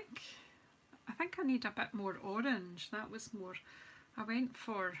I think I need a bit more orange. That was more, I went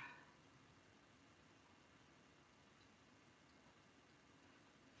for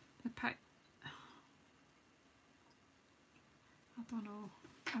the pick. I don't know.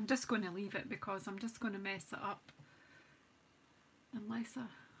 I'm just going to leave it because I'm just going to mess it up. Unless I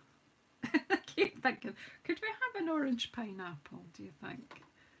keep thinking, could we have an orange pineapple, do you think?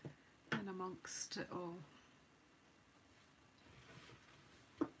 In amongst it all.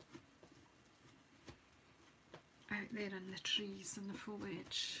 Out there in the trees and the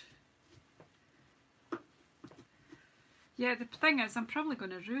foliage. Yeah, the thing is, I'm probably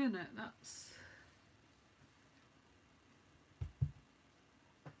going to ruin it. That's...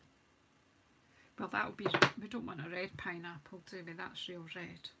 Well, that'll be... We don't want a red pineapple, do we? That's real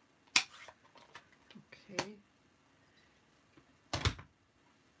red. Okay.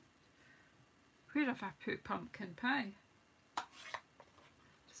 Where have I put pumpkin pie?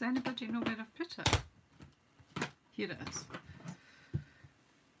 Does anybody know where I've put it? Here it is.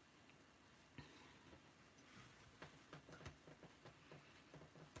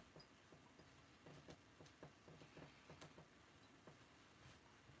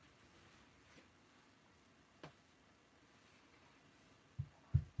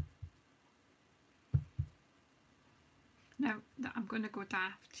 I'm going to go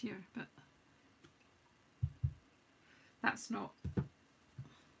daft here, but that's not,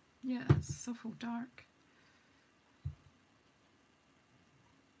 yeah, it's so full dark.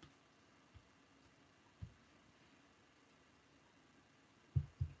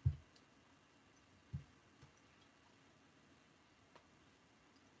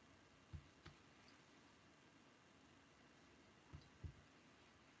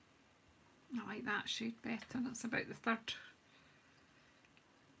 I like that shade better. That's about the third.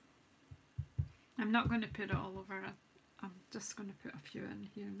 I'm not going to put it all over it. I'm just going to put a few in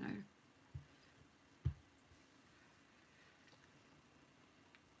here now.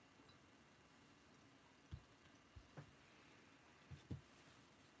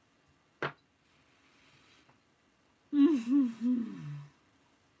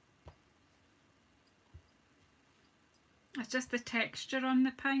 It's just the texture on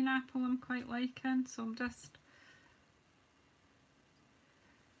the pineapple I'm quite liking, so I'm just...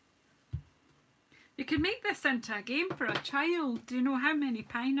 You could make this into a game for a child. Do you know how many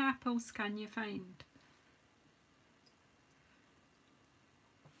pineapples can you find?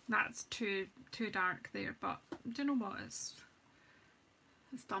 That's too dark there, but do you know what? It's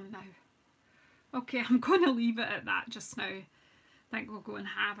done now. Okay, I'm going to leave it at that just now. I think we'll go and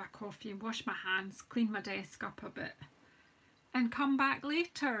have a coffee and wash my hands, clean my desk up a bit, and come back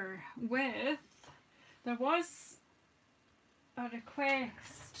later with... There was a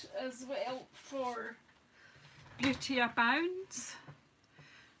request as well for Beauty Abounds.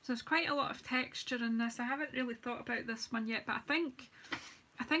 So there's quite a lot of texture in this. I haven't really thought about this one yet, but I think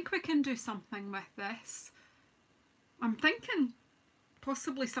we can do something with this. I'm thinking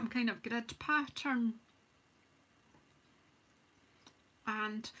possibly some kind of grid pattern.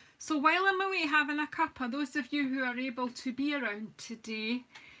 And so while I'm away having a cuppa, those of you who are able to be around today,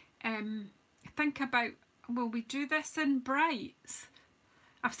 think about, will we do this in brights?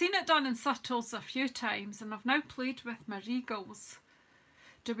 I've seen it done in subtles a few times, and I've now played with my Regals.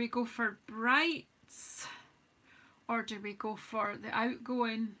 Do we go for brights, or do we go for the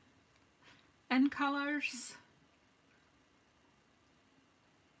outgoing in colours?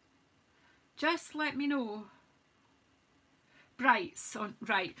 Just let me know. Brights on,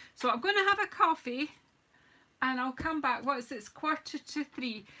 right. So I'm going to have a coffee and I'll come back. What is it? It's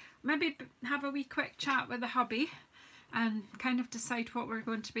 2:45. Maybe have a wee quick chat with the hubby and kind of decide what we're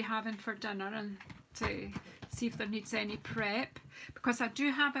going to be having for dinner, and to see if there needs any prep, because I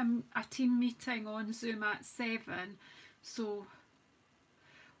do have a team meeting on Zoom at 7, so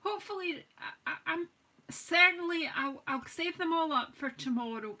hopefully I'm certainly I'll save them all up for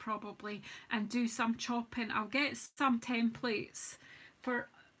tomorrow probably and do some chopping. I'll get some templates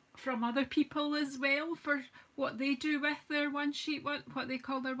from other people as well for what they do with their what they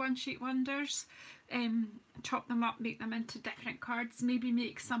call their one sheet wonders. Chop them up, make them into different cards, maybe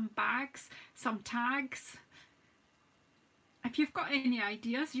make some bags, some tags. If you've got any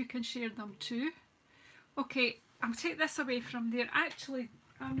ideas, you can share them too. Okay, I'll take this away from there. Actually,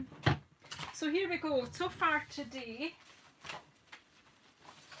 so here we go. So far today,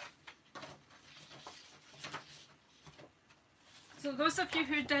 so those of you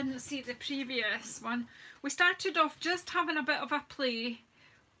who didn't see the previous one, we started off just having a bit of a play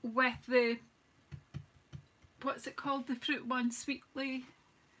with the, what's it called, the fruit one, sweetly,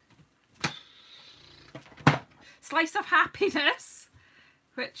 Slice of Happiness,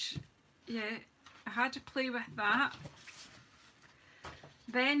 which, yeah, I had to play with that.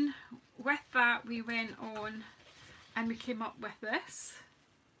 Then with that we went on and we came up with this,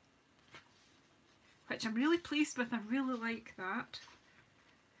 which I'm really pleased with. I really like that.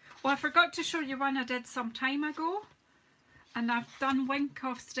 Well, I forgot to show you one I did some time ago, and I've done Wink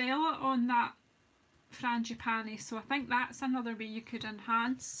of Stella on that frangipani, so I think that's another way you could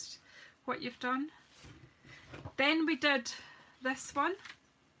enhance what you've done. Then we did this one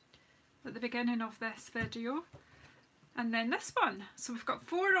at the beginning of this video, and then this one. So we've got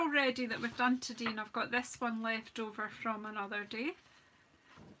 4 already that we've done today, and I've got this one left over from another day.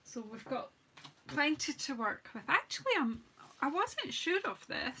 So we've got plenty to work with. Actually, I wasn't sure of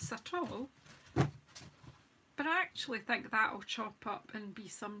this at all, but I actually think that'll chop up and be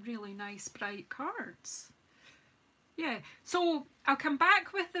some really nice bright cards. Yeah, so I'll come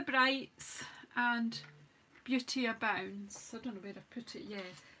back with the brights and Beauty Abounds. I don't know where I've put it. Yeah,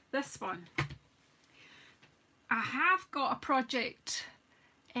 this one. I have got a project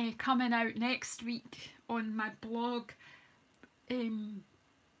coming out next week on my blog, on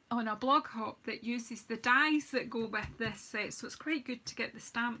a blog hop that uses the dies that go with this set, so it's quite good to get the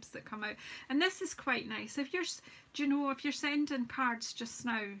stamps that come out. And this is quite nice if you're, do you know, if you're sending cards just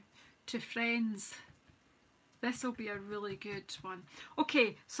now to friends, This will be a really good one.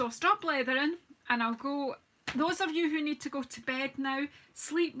 Okay, so I'll stop blethering and I'll go. Those of you who need to go to bed now,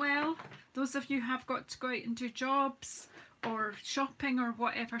 sleep well. Those of you who have got to go out and do jobs or shopping or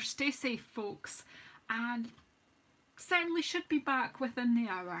whatever, stay safe, folks. And certainly should be back within the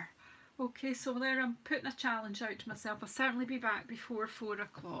hour. Okay, so there I'm putting a challenge out to myself. I'll certainly be back before 4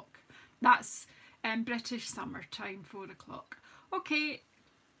 o'clock. That's British summertime, 4 o'clock. Okay,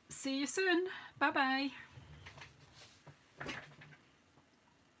 see you soon. Bye-bye.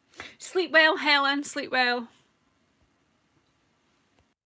 Sleep well, Helen. Sleep well.